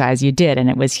exercise. You did. And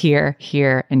it was here,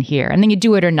 here, and here. And then you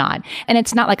do it or not. And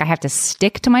it's not like I have to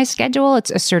stick to my schedule. It's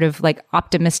a sort of like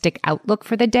optimistic outlook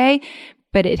for the day.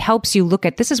 But it helps you look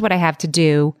at, this is what I have to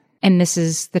do, and this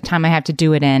is the time I have to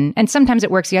do it in. And sometimes it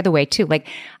works the other way too. Like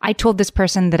I told this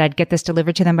person that I'd get this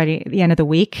delivered to them by the end of the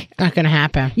week. Not going to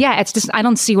happen. Yeah, it's just, I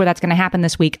don't see where that's going to happen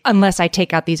this week unless I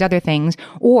take out these other things.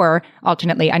 Or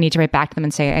alternately, I need to write back to them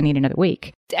and say, I need another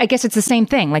week. I guess it's the same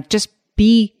thing. Like just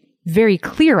be very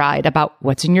clear-eyed about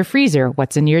what's in your freezer,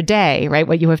 what's in your day, right?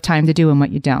 What you have time to do and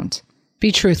what you don't.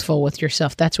 Be truthful with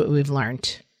yourself. That's what we've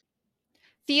learned.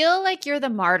 Feel like you're the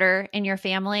martyr in your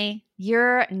family.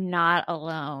 You're not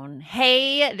alone.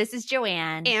 Hey, this is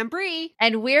Joanne. And Brie.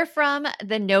 And we're from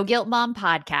the No Guilt Mom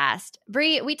podcast.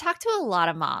 Brie, we talk to a lot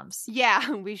of moms.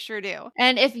 Yeah, we sure do.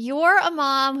 And if you're a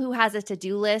mom who has a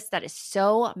to-do list that is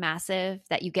so massive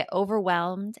that you get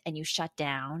overwhelmed and you shut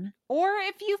down, or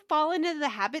if you fall into the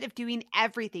habit of doing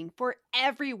everything for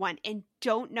everyone and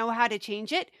don't know how to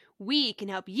change it, we can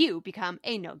help you become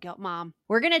a no-guilt mom.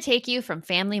 we're going to take you from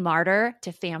family martyr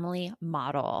to family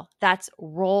model. That's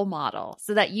role model,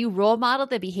 so that you role model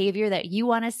the behavior that you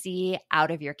want to see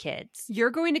out of your kids. You're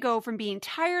going to go from being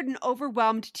tired and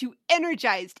overwhelmed to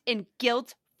energized and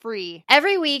guilt-free.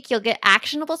 Every week, you'll get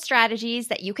actionable strategies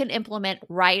that you can implement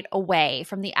right away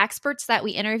from the experts that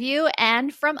we interview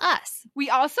and from us. We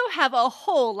also have a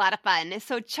whole lot of fun,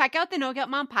 so check out the No Guilt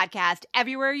Mom podcast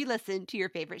everywhere you listen to your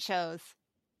favorite shows.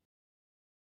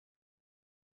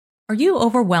 Are you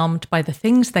overwhelmed by the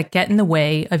things that get in the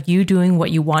way of you doing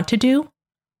what you want to do?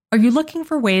 Are you looking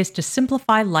for ways to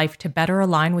simplify life to better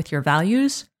align with your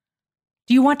values?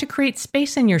 Do you want to create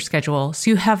space in your schedule so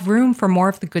you have room for more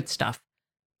of the good stuff?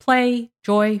 Play,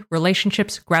 joy,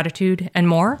 relationships, gratitude, and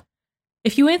more?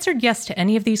 If you answered yes to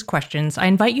any of these questions, I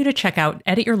invite you to check out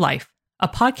Edit Your Life, a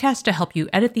podcast to help you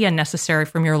edit the unnecessary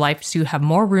from your life so you have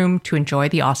more room to enjoy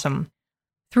the awesome.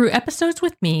 Through episodes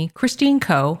with me, Christine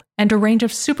Coe, and a range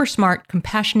of super smart,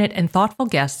 compassionate, and thoughtful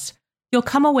guests, you'll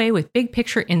come away with big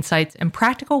picture insights and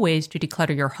practical ways to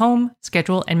declutter your home,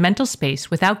 schedule, and mental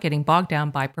space without getting bogged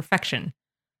down by perfection.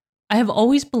 I have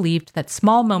always believed that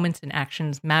small moments and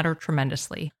actions matter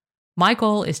tremendously. My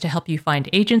goal is to help you find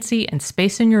agency and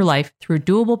space in your life through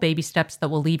doable baby steps that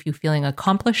will leave you feeling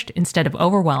accomplished instead of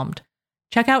overwhelmed.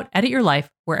 Check out Edit Your Life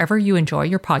wherever you enjoy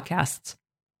your podcasts.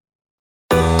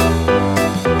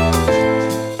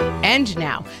 And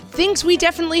now, things we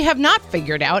definitely have not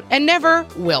figured out and never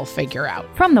will figure out.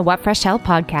 From the What Fresh Hell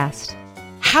podcast.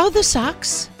 How the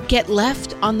socks get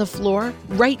left on the floor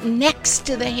right next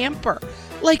to the hamper.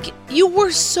 Like, you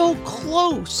were so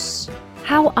close.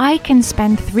 How I can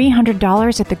spend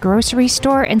 $300 at the grocery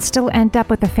store and still end up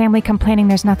with a family complaining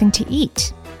there's nothing to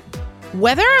eat.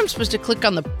 Whether I'm supposed to click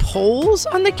on the poles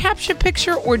on the caption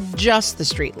picture or just the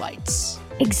street lights.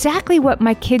 Exactly what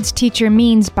my kid's teacher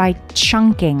means by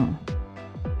chunking.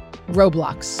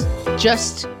 Roblox.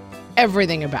 Just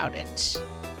everything about it.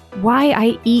 Why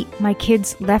I eat my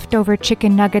kids' leftover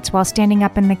chicken nuggets while standing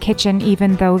up in the kitchen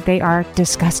even though they are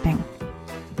disgusting.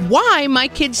 Why my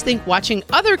kids think watching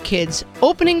other kids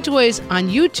opening toys on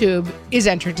YouTube is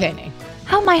entertaining.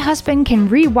 How my husband can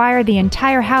rewire the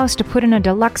entire house to put in a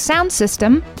deluxe sound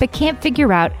system, but can't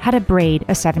figure out how to braid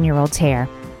a 7-year-old's hair.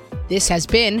 This has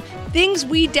been Things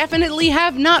We Definitely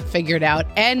Have Not Figured Out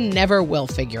and Never Will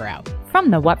Figure Out.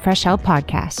 From the What Fresh Hell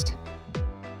podcast.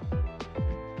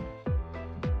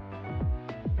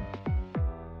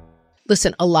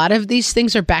 Listen, a lot of these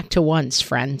things are back to ones,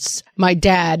 friends. My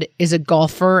dad is a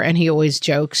golfer, and he always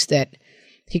jokes that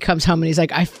he comes home and he's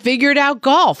like, I figured out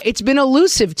golf. It's been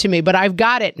elusive to me, but I've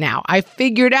got it now. I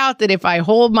figured out that if I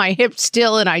hold my hip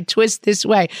still and I twist this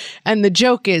way, and the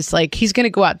joke is like, he's going to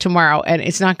go out tomorrow and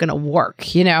it's not going to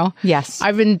work, you know? Yes.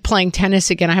 I've been playing tennis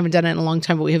again. I haven't done it in a long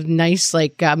time, but we have nice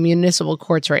municipal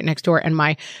courts right next door. And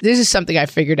this is something I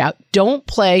figured out. Don't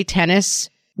play tennis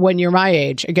when you're my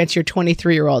age against your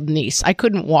 23-year-old niece. I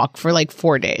couldn't walk for like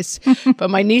 4 days, but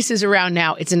my niece is around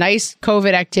now. It's a nice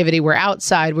COVID activity. We're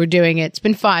outside. We're doing it. It's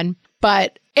been fun.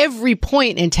 But every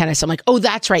point in tennis, I'm like, oh,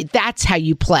 that's right. That's how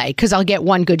you play, because I'll get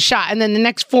one good shot. And then the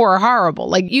next 4 are horrible.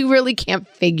 Like, you really can't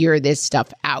figure this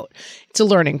stuff out. It's a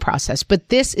learning process. But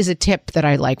this is a tip that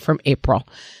I like from April.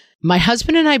 My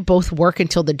husband and I both work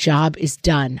until the job is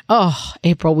done. Oh,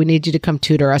 April, we need you to come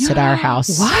tutor us at our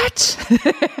house. What?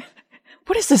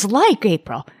 What is this like,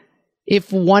 April?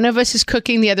 If one of us is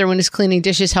cooking, the other one is cleaning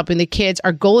dishes, helping the kids.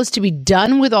 Our goal is to be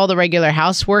done with all the regular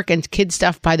housework and kid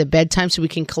stuff by the bedtime so we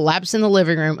can collapse in the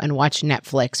living room and watch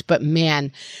Netflix. But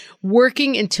man,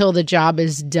 working until the job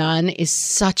is done is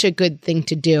such a good thing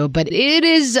to do. But it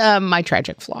is my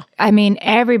tragic flaw. I mean,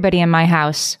 everybody in my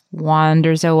house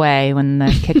wanders away when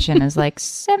the kitchen is like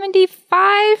 75%,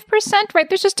 right?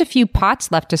 There's just a few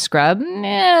pots left to scrub.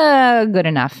 Good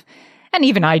enough. And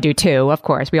even I do too, of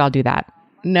course. We all do that.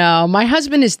 No, my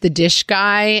husband is the dish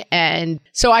guy. And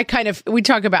so we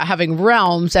talk about having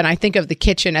realms, and I think of the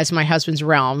kitchen as my husband's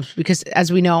realms because,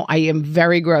 as we know, I am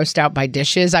very grossed out by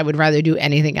dishes. I would rather do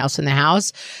anything else in the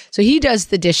house. So he does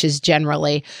the dishes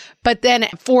generally. But then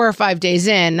 4 or 5 days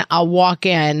in, I'll walk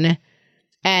in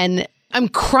and I'm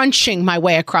crunching my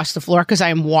way across the floor because I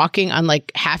am walking on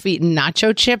like half-eaten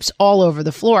nacho chips all over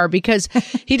the floor because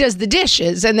he does the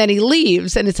dishes and then he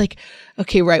leaves. And it's like,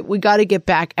 okay, right, we got to get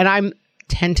back. And I'm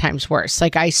 10 times worse.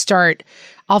 Like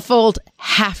I'll fold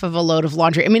half of a load of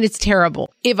laundry. I mean, it's terrible.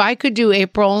 If I could do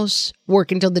April's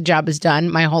work until the job is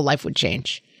done, my whole life would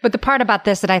change. But the part about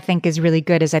this that I think is really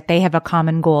good is that they have a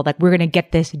common goal. Like, we're going to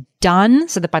get this done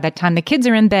so that by the time the kids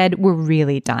are in bed, we're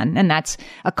really done. And that's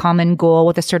a common goal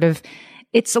with a sort of,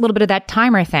 it's a little bit of that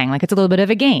timer thing. Like, it's a little bit of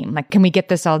a game. Like, can we get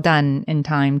this all done in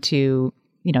time to,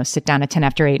 sit down at 10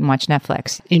 after 8 and watch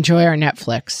Netflix? Enjoy our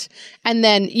Netflix. And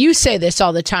then you say this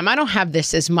all the time. I don't have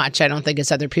this as much, I don't think,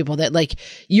 as other people, that like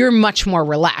you're much more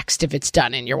relaxed if it's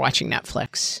done and you're watching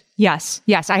Netflix. Yes.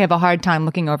 I have a hard time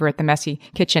looking over at the messy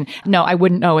kitchen. No, I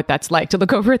wouldn't know what that's like to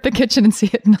look over at the kitchen and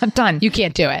see it not done. You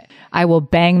can't do it. I will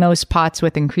bang those pots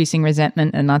with increasing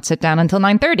resentment and not sit down until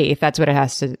 9:30 if that's what it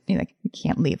has to. You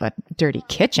can't leave a dirty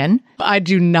kitchen. I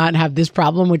do not have this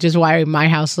problem, which is why my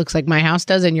house looks like my house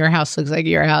does and your house looks like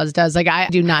your house does. Like, I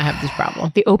do not have this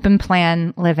problem. The open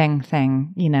plan living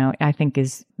thing, I think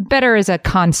is better as a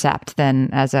concept than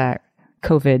as a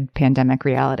COVID pandemic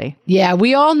reality. Yeah,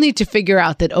 we all need to figure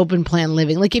out that open plan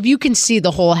living. Like, if you can see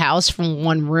the whole house from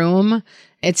one room,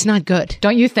 it's not good.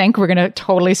 Don't you think we're going to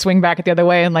totally swing back the other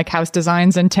way and like house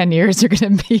designs in 10 years are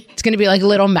going to be... It's going to be like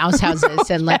little mouse houses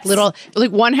and like Yes.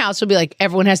 like one house will be like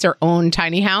everyone has their own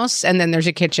tiny house and then there's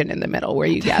a kitchen in the middle where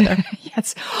you gather.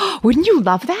 Yes. Wouldn't you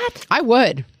love that? I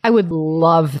would. I would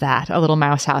love that. A little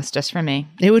mouse house just for me.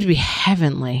 It would be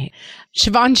heavenly.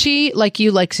 Shivanshi, like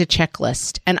you, likes a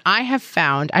checklist. And I have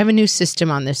a new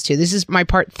system on this too. This is my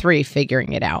part 3,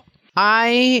 figuring it out.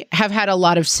 I have had a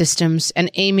lot of systems,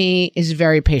 and Amy is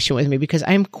very patient with me because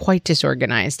I am quite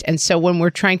disorganized. And so when we're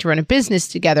trying to run a business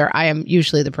together, I am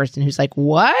usually the person who's like,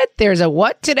 what? There's a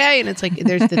what today? And it's like,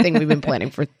 there's the thing we've been planning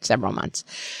for several months.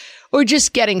 Or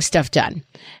just getting stuff done.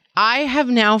 I have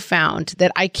now found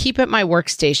that I keep at my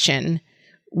workstation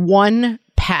one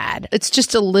pad. It's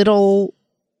just a little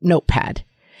notepad.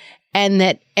 And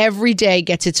that every day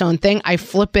gets its own thing. I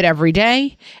flip it every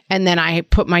day. And then I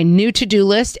put my new to-do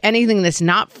list. Anything that's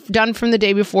not done from the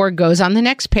day before goes on the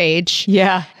next page.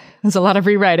 Yeah. There's a lot of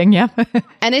rewriting. Yeah.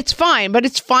 And it's fine, but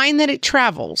it's fine that it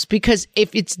travels because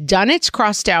if it's done, it's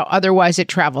crossed out. Otherwise it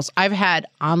travels. I've had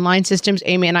online systems.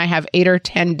 Amy and I have 8 or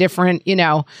 10 different,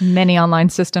 many online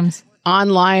systems.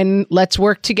 Online let's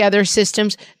work together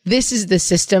systems. This is the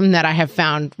system that I have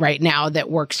found right now that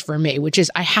works for me, which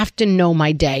is I have to know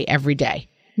my day every day.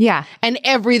 Yeah. And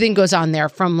everything goes on there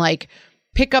from like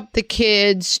pick up the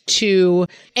kids to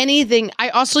anything. I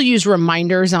also use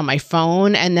reminders on my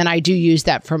phone, and then I do use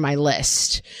that for my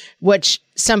list, which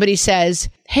somebody says,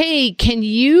 hey, can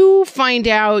you find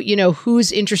out,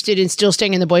 who's interested in still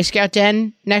staying in the Boy Scout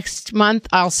den next month?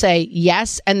 I'll say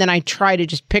yes. And then I try to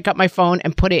just pick up my phone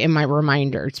and put it in my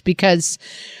reminders because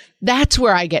that's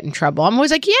where I get in trouble. I'm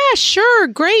always like, yeah, sure,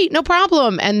 great, no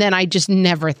problem. And then I just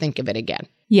never think of it again.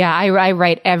 Yeah, I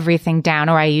write everything down,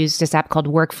 or I use this app called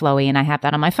Workflowy, and I have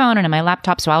that on my phone and on my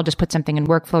laptop, so I'll just put something in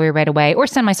Workflowy right away or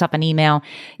send myself an email.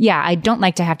 Yeah, I don't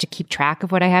like to have to keep track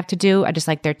of what I have to do. I just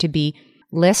like there to be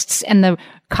lists, and the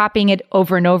copying it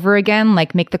over and over again,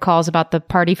 like make the calls about the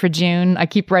party for June. I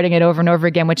keep writing it over and over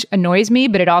again, which annoys me,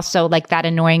 but it also, like, that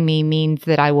annoying me means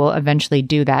that I will eventually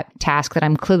do that task that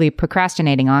I'm clearly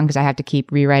procrastinating on because I have to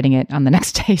keep rewriting it on the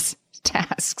next day's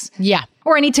tasks. Yeah.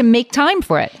 Or I need to make time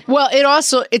for it. Well,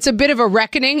 it's a bit of a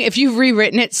reckoning if you've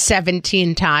rewritten it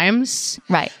 17 times.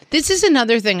 Right. This is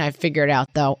another thing I've figured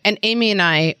out, though. And Amy and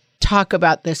I talk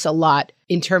about this a lot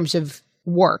in terms of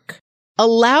work.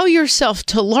 Allow yourself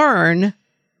to learn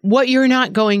what you're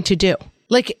not going to do.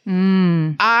 Like,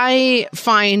 I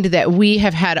find that we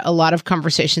have had a lot of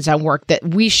conversations on work that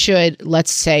we should,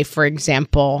 let's say, for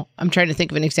example, I'm trying to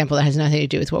think of an example that has nothing to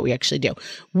do with what we actually do.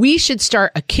 We should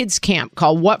start a kids camp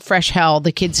called What Fresh Hell,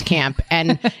 the Kids Camp,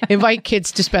 and invite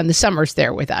kids to spend the summers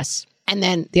there with us. And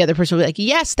then the other person will be like,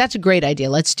 yes, that's a great idea.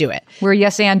 Let's do it. We're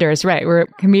yes-anders, right? We're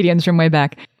comedians from way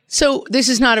back. So this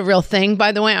is not a real thing,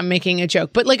 by the way. I'm making a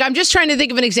joke. But like, I'm just trying to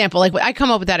think of an example. Like, I come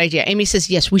up with that idea. Amy says,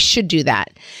 yes, we should do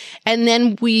that. And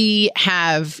then we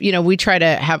have, we try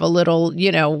to have a little,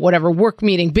 whatever work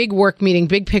meeting,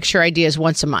 big picture ideas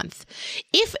once a month.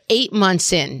 If 8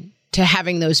 months in to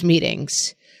having those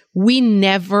meetings, we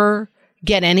never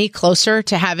get any closer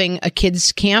to having a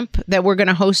kids camp that we're going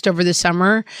to host over the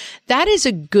summer, that is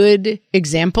a good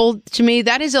example to me.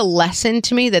 That is a lesson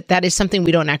to me that is something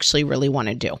we don't actually really want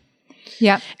to do.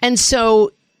 Yeah. And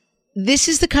so this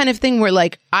is the kind of thing where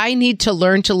like, I need to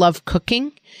learn to love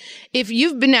cooking. If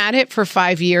you've been at it for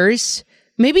 5 years,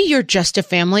 maybe you're just a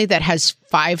family that has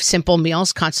 5 simple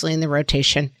meals constantly in the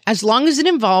rotation. As long as it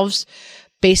involves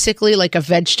basically like a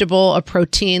vegetable, a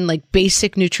protein, like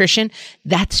basic nutrition,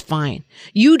 that's fine.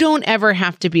 You don't ever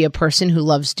have to be a person who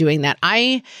loves doing that.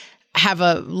 I have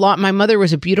my mother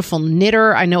was a beautiful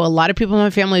knitter. I know a lot of people in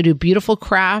my family do beautiful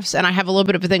crafts, and I have a little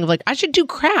bit of a thing of like, I should do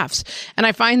crafts. And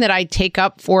I find that I take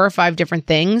up 4 or 5 different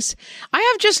things. I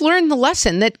have just learned the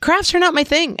lesson that crafts are not my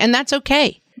thing, and that's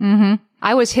okay. Mm-hmm.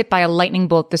 I was hit by a lightning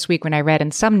bolt this week when I read in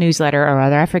some newsletter or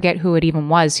other, I forget who it even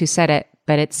was who said it,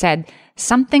 but it said,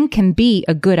 something can be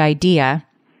a good idea,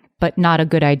 but not a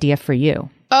good idea for you.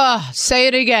 Oh, say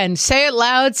it again. Say it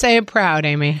loud. Say it proud,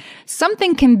 Amy.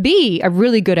 Something can be a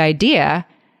really good idea,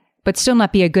 but still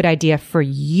not be a good idea for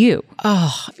you.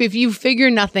 Oh, if you figure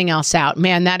nothing else out,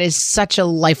 man, that is such a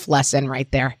life lesson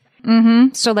right there.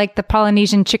 Mm-hmm. So like the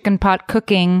Polynesian chicken pot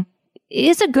cooking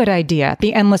is a good idea.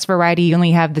 The endless variety, you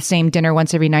only have the same dinner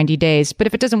once every 90 days. But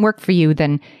if it doesn't work for you,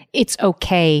 then it's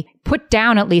okay. Put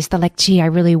down at least the like, gee, I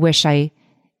really wish I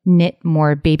knit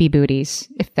more baby booties.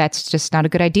 If that's just not a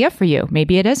good idea for you,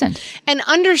 maybe it isn't. And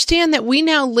understand that we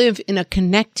now live in a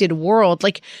connected world.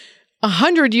 Like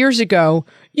 100 years ago,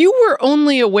 you were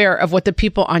only aware of what the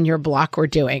people on your block were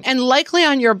doing. And likely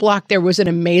on your block, there was an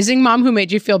amazing mom who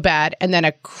made you feel bad and then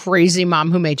a crazy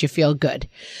mom who made you feel good.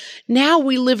 Now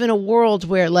we live in a world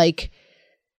where like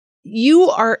you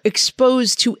are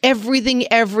exposed to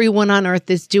everything everyone on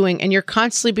earth is doing. And you're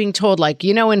constantly being told like,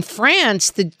 in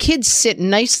France, the kids sit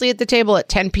nicely at the table at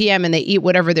 10 p.m. and they eat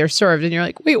whatever they're served. And you're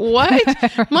like, wait, what?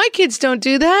 My kids don't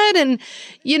do that. And,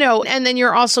 and then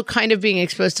you're also kind of being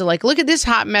exposed to like, look at this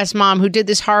hot mess mom who did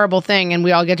this horrible thing. And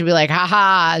we all get to be like,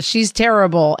 haha, she's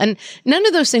terrible. And none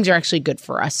of those things are actually good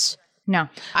for us. No.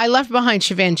 I left behind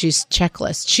Shivanji's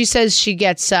checklist. She says she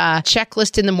gets a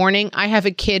checklist in the morning. I have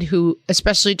a kid who,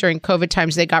 especially during COVID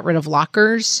times, they got rid of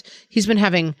lockers. He's been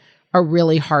having a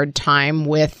really hard time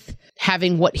with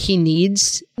having what he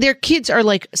needs. Their kids are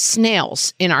like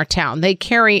snails in our town. They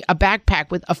carry a backpack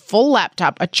with a full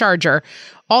laptop, a charger,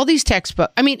 all these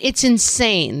textbooks. I mean, it's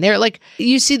insane. They're like,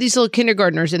 you see these little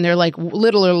kindergartners and they're like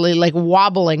literally like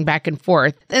wobbling back and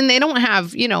forth. And they don't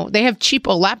have, they have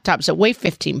cheapo laptops that weigh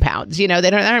 15 pounds. They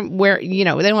don't wear, they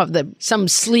don't have some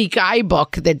sleek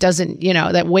iBook that doesn't,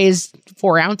 that weighs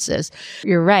 4 ounces.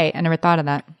 You're right. I never thought of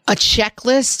that. A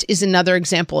checklist is another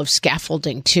example of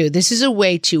scaffolding too. This is a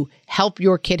way to help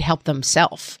your kid help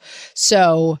themselves.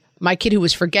 So my kid who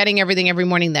was forgetting everything every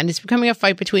morning, then it's becoming a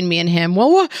fight between me and him.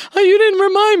 Well, you didn't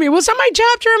remind me. Well, it's not my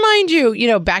job to remind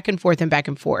you, back and forth and back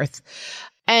and forth.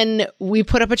 And we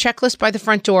put up a checklist by the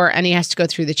front door and he has to go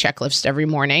through the checklist every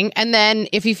morning. And then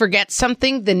if he forgets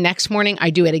something, the next morning I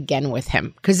do it again with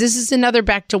him. Because this is another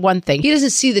back to one thing. He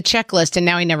doesn't see the checklist and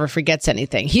now he never forgets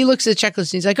anything. He looks at the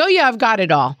checklist and he's like, oh yeah, I've got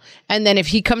it all. And then if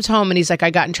he comes home and he's like,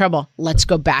 I got in trouble, let's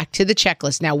go back to the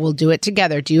checklist. Now we'll do it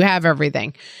together. Do you have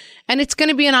everything? And it's going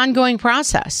to be an ongoing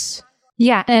process.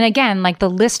 Yeah. And again, like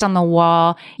the list on the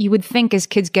wall, you would think as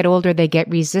kids get older, they get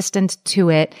resistant to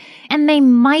it. And they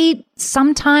might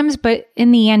sometimes, but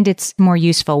in the end, it's more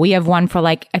useful. We have one for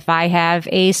like, if I have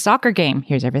a soccer game,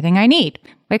 here's everything I need.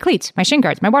 My cleats, my shin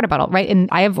guards, my water bottle, right? And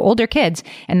I have older kids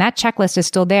and that checklist is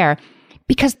still there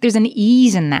because there's an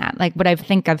ease in that. Like what I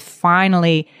think I've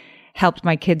finally helped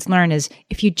my kids learn is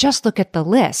if you just look at the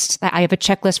list, I have a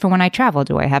checklist for when I travel.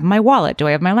 Do I have my wallet? Do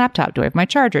I have my laptop? Do I have my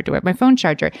charger? Do I have my phone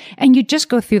charger? And you just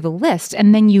go through the list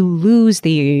and then you lose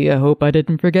the, I hope I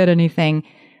didn't forget anything,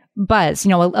 buzz. You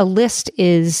know, a list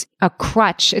is a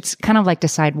crutch. It's kind of like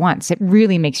decide once. It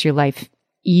really makes your life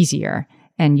easier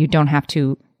and you don't have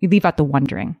to, you leave out the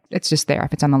wondering. It's just there.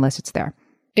 If it's on the list, it's there.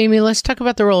 Amy, let's talk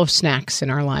about the role of snacks in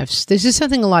our lives. This is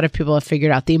something a lot of people have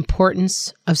figured out, the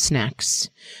importance of snacks.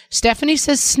 Stephanie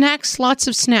says snacks, lots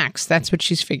of snacks. That's what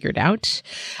she's figured out.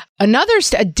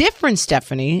 A different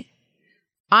Stephanie,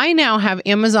 I now have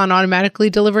Amazon automatically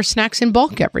deliver snacks in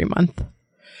bulk every month.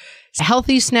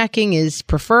 Healthy snacking is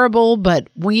preferable, but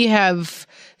we have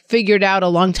figured out a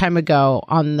long time ago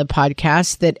on the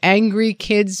podcast that angry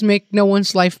kids make no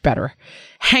one's life better.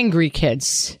 Hangry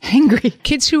kids. Hangry.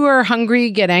 Kids who are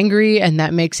hungry get angry, and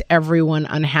that makes everyone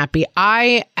unhappy.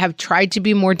 I have tried to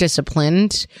be more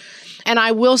disciplined, and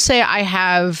I will say I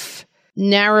have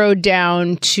narrowed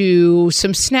down to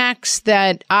some snacks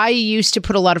that I used to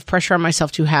put a lot of pressure on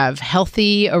myself to have.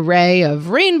 Healthy array of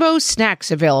rainbow snacks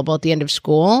available at the end of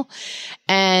school.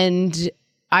 And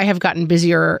I have gotten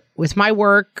busier with my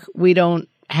work. We don't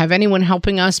have anyone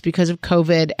helping us because of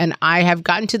COVID. And I have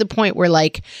gotten to the point where,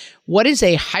 like, what is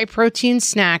a high protein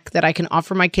snack that I can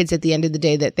offer my kids at the end of the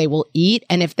day that they will eat?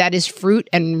 And if that is fruit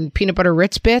and peanut butter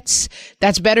Ritz Bits,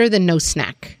 that's better than no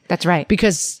snack. That's right.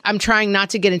 Because I'm trying not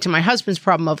to get into my husband's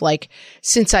problem of, like,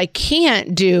 since I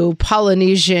can't do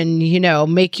Polynesian,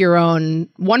 make your own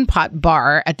one pot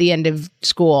bar at the end of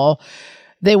school,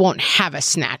 they won't have a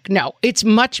snack. No, it's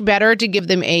much better to give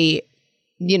them a,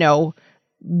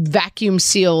 vacuum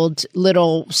sealed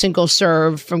little single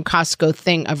serve from Costco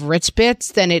thing of Ritz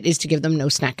Bits than it is to give them no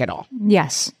snack at all.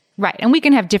 Yes. Right. And we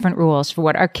can have different rules for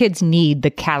what our kids need,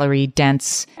 the calorie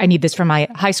dense. I need this for my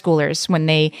high schoolers when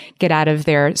they get out of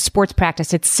their sports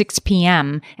practice at 6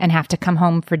 p.m. and have to come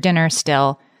home for dinner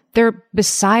still. They're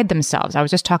beside themselves. I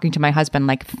was just talking to my husband,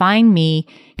 like, find me,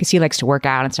 because he likes to work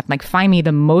out and stuff, like, find me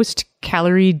the most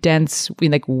calorie dense,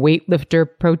 like, weightlifter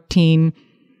protein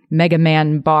Mega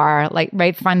Man bar, like,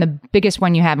 right? Find the biggest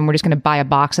one you have, and we're just going to buy a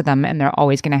box of them, and they're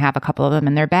always going to have a couple of them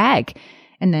in their bag.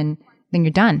 And then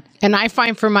you're done. And I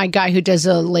find for my guy who does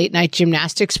a late night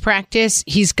gymnastics practice,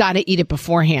 he's got to eat it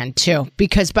beforehand too,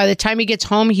 because by the time he gets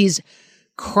home, he's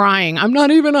crying. I'm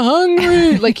not even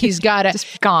hungry. Like, he's got to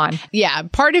just gone. Yeah.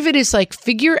 Part of it is, like,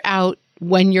 figure out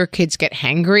when your kids get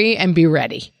hangry and be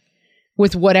ready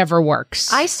with whatever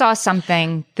works. I saw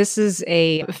something.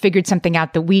 Figured something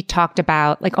out that we talked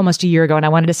about like almost a year ago. And I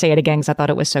wanted to say it again because I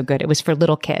thought it was so good. It was for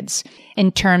little kids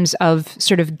in terms of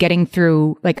sort of getting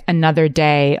through like another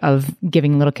day of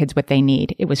giving little kids what they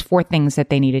need. It was 4 things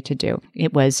that they needed to do.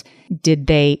 It was, did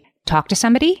they talk to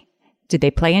somebody? Did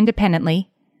they play independently?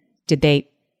 Did they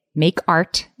make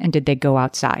art? And did they go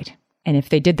outside? And if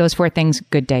they did those 4 things,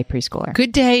 good day, preschooler.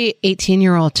 Good day,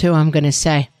 18-year-old too, I'm going to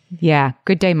say. Yeah.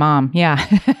 Good day, mom. Yeah.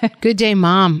 Good day,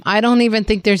 mom. I don't even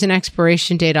think there's an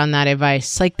expiration date on that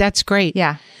advice. Like, that's great.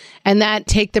 Yeah. And that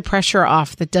take the pressure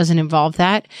off that doesn't involve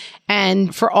that.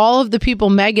 And for all of the people,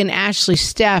 Megan, Ashley,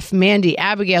 Steph, Mandy,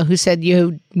 Abigail, who said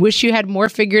you wish you had more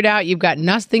figured out, you've got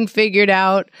nothing figured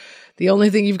out. The only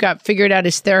thing you've got figured out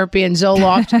is therapy and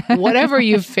Zoloft. Whatever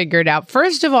you've figured out.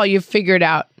 First of all, you've figured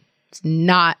out it's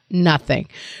not nothing.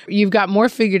 You've got more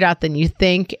figured out than you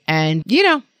think. And,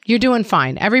 you're doing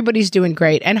fine. Everybody's doing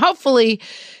great. And hopefully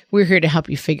we're here to help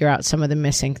you figure out some of the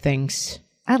missing things.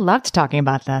 I loved talking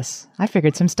about this. I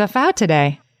figured some stuff out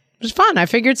today. It was fun. I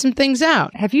figured some things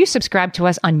out. Have you subscribed to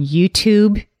us on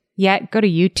YouTube yet? Go to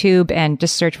YouTube and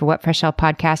just search for What Fresh Hell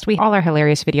Podcast. We have all our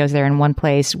hilarious videos there in one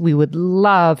place. We would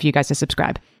love you guys to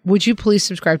subscribe. Would you please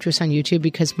subscribe to us on YouTube?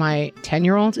 Because my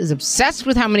 10-year-old is obsessed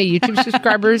with how many YouTube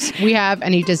subscribers we have,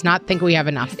 and he does not think we have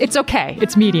enough. It's okay.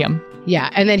 It's medium.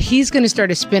 Yeah. And then he's going to start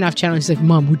a spin-off channel. He's like,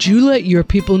 Mom, would you let your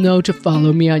people know to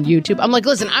follow me on YouTube? I'm like,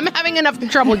 listen, I'm having enough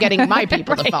trouble getting my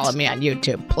people to follow me on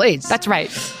YouTube. Please. That's right.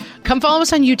 Come follow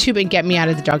us on YouTube and get me out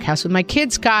of the doghouse with my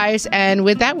kids, guys. And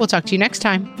with that, we'll talk to you next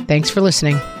time. Thanks for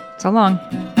listening. So long.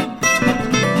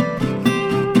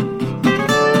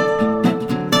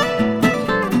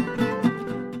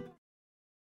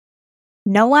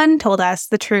 No one told us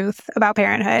the truth about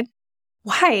parenthood.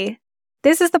 Why?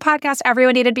 This is the podcast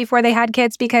everyone needed before they had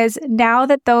kids, because now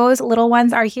that those little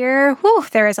ones are here,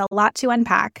 there is a lot to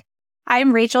unpack.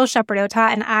 I'm Rachel Shepardota,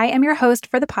 and I am your host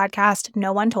for the podcast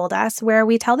No One Told Us, where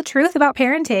we tell the truth about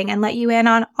parenting and let you in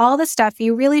on all the stuff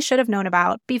you really should have known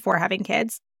about before having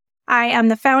kids. I am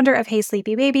the founder of Hey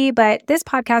Sleepy Baby, but this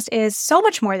podcast is so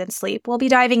much more than sleep. We'll be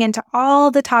diving into all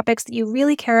the topics that you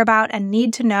really care about and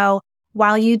need to know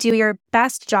while you do your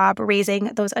best job raising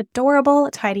those adorable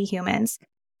tiny humans.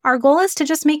 Our goal is to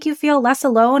just make you feel less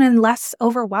alone and less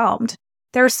overwhelmed.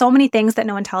 There are so many things that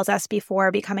no one tells us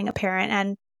before becoming a parent,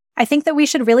 and I think that we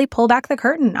should really pull back the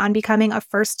curtain on becoming a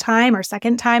first-time or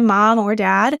second-time mom or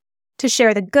dad to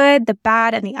share the good, the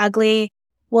bad, and the ugly.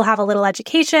 We'll have a little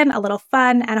education, a little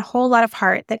fun, and a whole lot of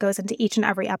heart that goes into each and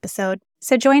every episode.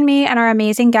 So join me and our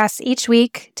amazing guests each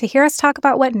week to hear us talk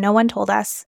about what no one told us.